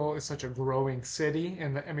Nashville is such a growing city,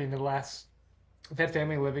 and I've had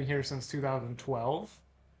family living here since 2012.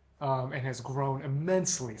 And has grown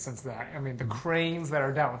immensely since that. I mean, the cranes that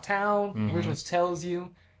are downtown, which just tells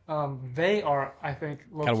you they are, I think,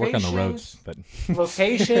 Gotta work on the roads, but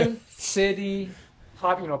location, city,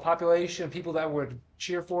 population, people that would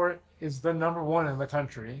cheer for it is the number one in the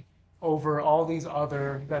country over all these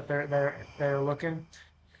other that they're looking.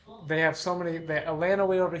 They have so many. Atlanta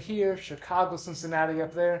way over here, Chicago, Cincinnati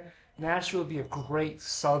up there. Nashville would be a great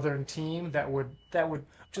Southern team that would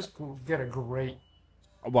just get a great.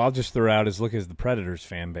 well, I'll just throw out as look as the Predators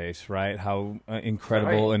fan base, right? How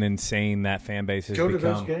incredible and insane that fan base has become. Go to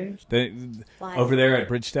those games. Over there at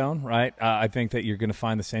Bridgestone, right? I think that you're going to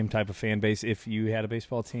find the same type of fan base if you had a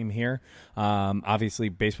baseball team here. Obviously,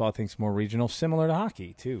 baseball I think is more regional, similar to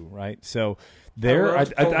hockey too, right? So there,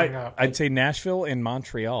 I'd say Nashville and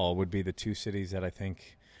Montreal would be the two cities that I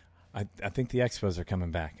think. I think the Expos are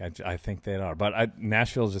coming back. I think they are, but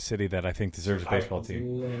Nashville is a city that I think deserves a baseball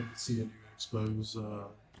team. Love to see a new Expos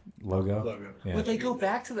Logo. Yeah. Would they go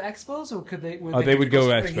back to the Expos, or could they? They would go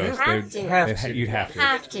Expos. You'd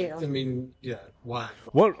have to. I mean, yeah. Why?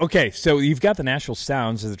 Well, okay. So you've got the Nashville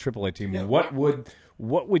Sounds as a AAA team. Yeah,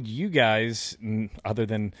 what would you guys, other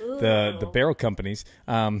than the barrel companies,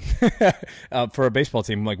 for a baseball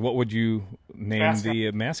team? Like, what would you name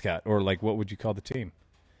the mascot, or like what would you call the team?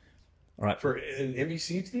 All right. For an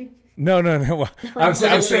NBC team? No. I'm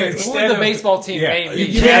saying the baseball team name.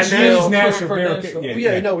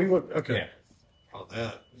 Nashville. No, we would. Okay. Yeah. Oh,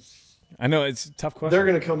 that. I know it's a tough question. They're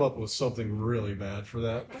going to come up with something really bad for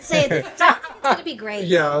that. Say it's going to be great.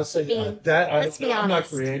 Yeah, I'll say that. Let's be I'm not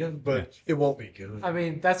honest. creative, but it won't be good. I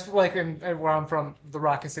mean, that's like where I'm from, the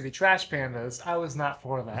Rocket City Trash Pandas. I was not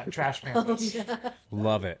for that. Trash Pandas.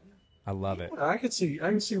 Love it. I love it. I can see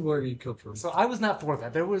where you come from. So I was not for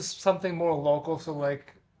that. There was something more local. So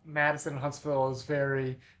like Madison and Huntsville is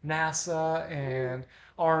very NASA and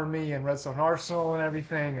Army and Redstone Arsenal and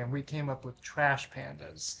everything, and we came up with Trash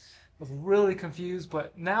Pandas. I was really confused,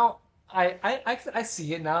 but now I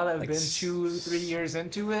see it now that I've been 2-3 years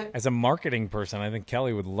into it. As a marketing person, I think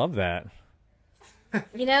Kelly would love that.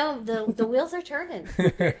 You know, the wheels are turning.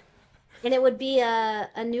 And it would be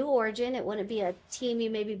a new origin. It wouldn't be a team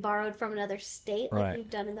you maybe borrowed from another state like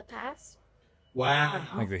you've done in the past. Wow.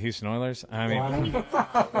 Like the Houston Oilers? I mean,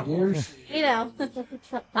 you know,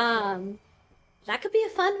 that could be a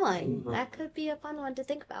fun one. That could be a fun one to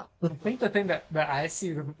think about. I think the thing that I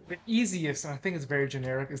see the easiest, and I think it's very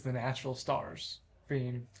generic, is the Nashville Stars.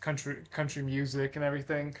 Being country music and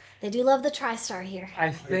everything. They do love the TriStar here. I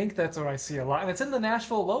think that's what I see a lot. And it's in the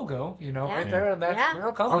Nashville logo, right there. And that's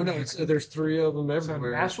real company. Oh, no, there's 3 of them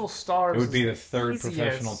everywhere. So Nashville Stars. it would be the third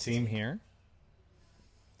professional team here.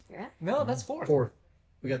 Yeah. No, that's 4th. 4th.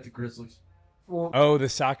 We got the Grizzlies. Oh, the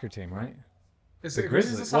soccer team, right? Is The it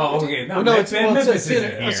Grizzlies. Well, okay. I'm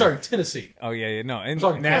sorry, Tennessee. Oh, yeah. No, and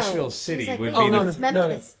Sorry. Nashville Oh, City like, would oh, be no, the... it's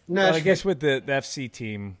Memphis. Well, I guess with the FC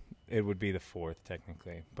team, it would be the 4th,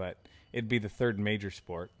 technically. But it'd be the 3rd major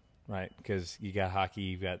sport, right? Because you got hockey,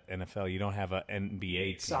 you got NFL. You don't have an NBA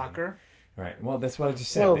team. Soccer. Right. Well, that's what I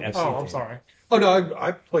just said. Well, the FC Oh, team. I'm sorry. Oh, no,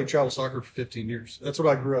 I played travel soccer for 15 years. That's what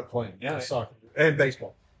I grew up playing. Yeah. Soccer. And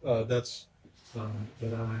baseball. But I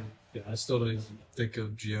still don't even think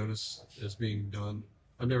of Geodis as being done.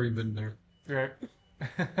 I've never even been there. Right.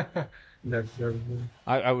 Never been.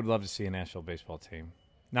 I would love to see a Nashville baseball team.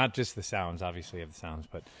 Not just the Sounds, obviously you have the Sounds,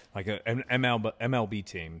 but like an MLB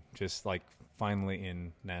team, just like finally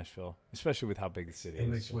in Nashville, especially with how big the city It is.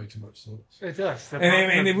 makes way too much sense. It does.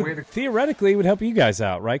 And it would, theoretically, it would help you guys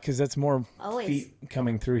out, right? Because that's more Always. feet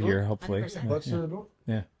coming through here, hopefully. 100%. Butts in the door.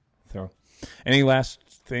 Yeah. So, any last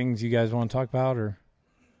things you guys want to talk about, or?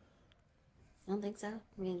 I don't think so.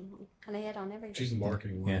 I mean, we kind of hit on everything. She's the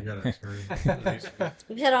marketing one. Yeah. You got to ask her.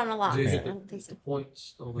 We've hit on a lot. Did So you I don't think so.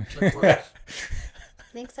 Points on the checkbox. I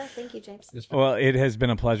think so. Thank you, James. Well, it has been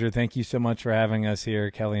a pleasure. Thank you so much for having us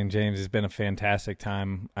here, Kelly and James. It's been a fantastic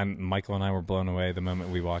time. Michael and I were blown away the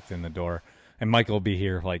moment we walked in the door. And Michael will be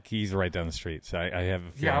here, like he's right down the street. So I have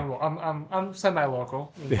a feeling. Yeah, I'm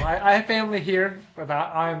semi-local. I have family here, but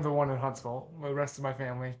I'm the one in Huntsville. The rest of my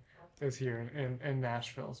family is here in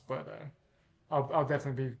Nashville. But I'll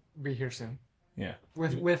definitely be here soon. Yeah.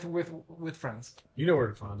 With friends. You know where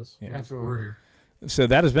to find us. Yeah. Absolutely. We're here. So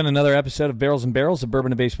that has been another episode of Barrels and Barrels, the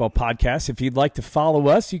Bourbon and Baseball podcast. If you'd like to follow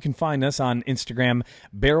us, you can find us on Instagram,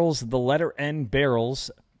 Barrels, the letter N,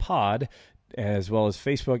 Barrels Pod, as well as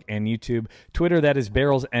Facebook and YouTube. Twitter, that is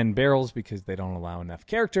Barrels and Barrels, because they don't allow enough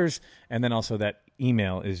characters. And then also that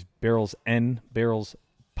email is barrelsandbarrelspod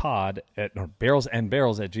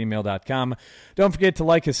barrelsandbarrels@gmail.com. Don't forget to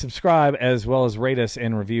like us, subscribe, as well as rate us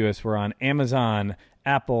and review us. We're on Amazon,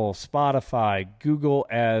 Apple, Spotify, Google,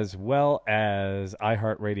 as well as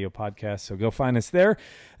iHeartRadio podcasts. So go find us there.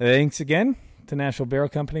 Thanks again to Nashville Barrel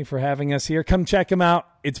Company for having us here. Come check them out.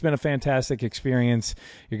 It's been a fantastic experience.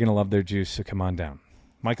 You're going to love their juice, so come on down.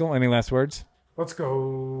 Michael, any last words? Let's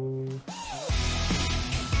go.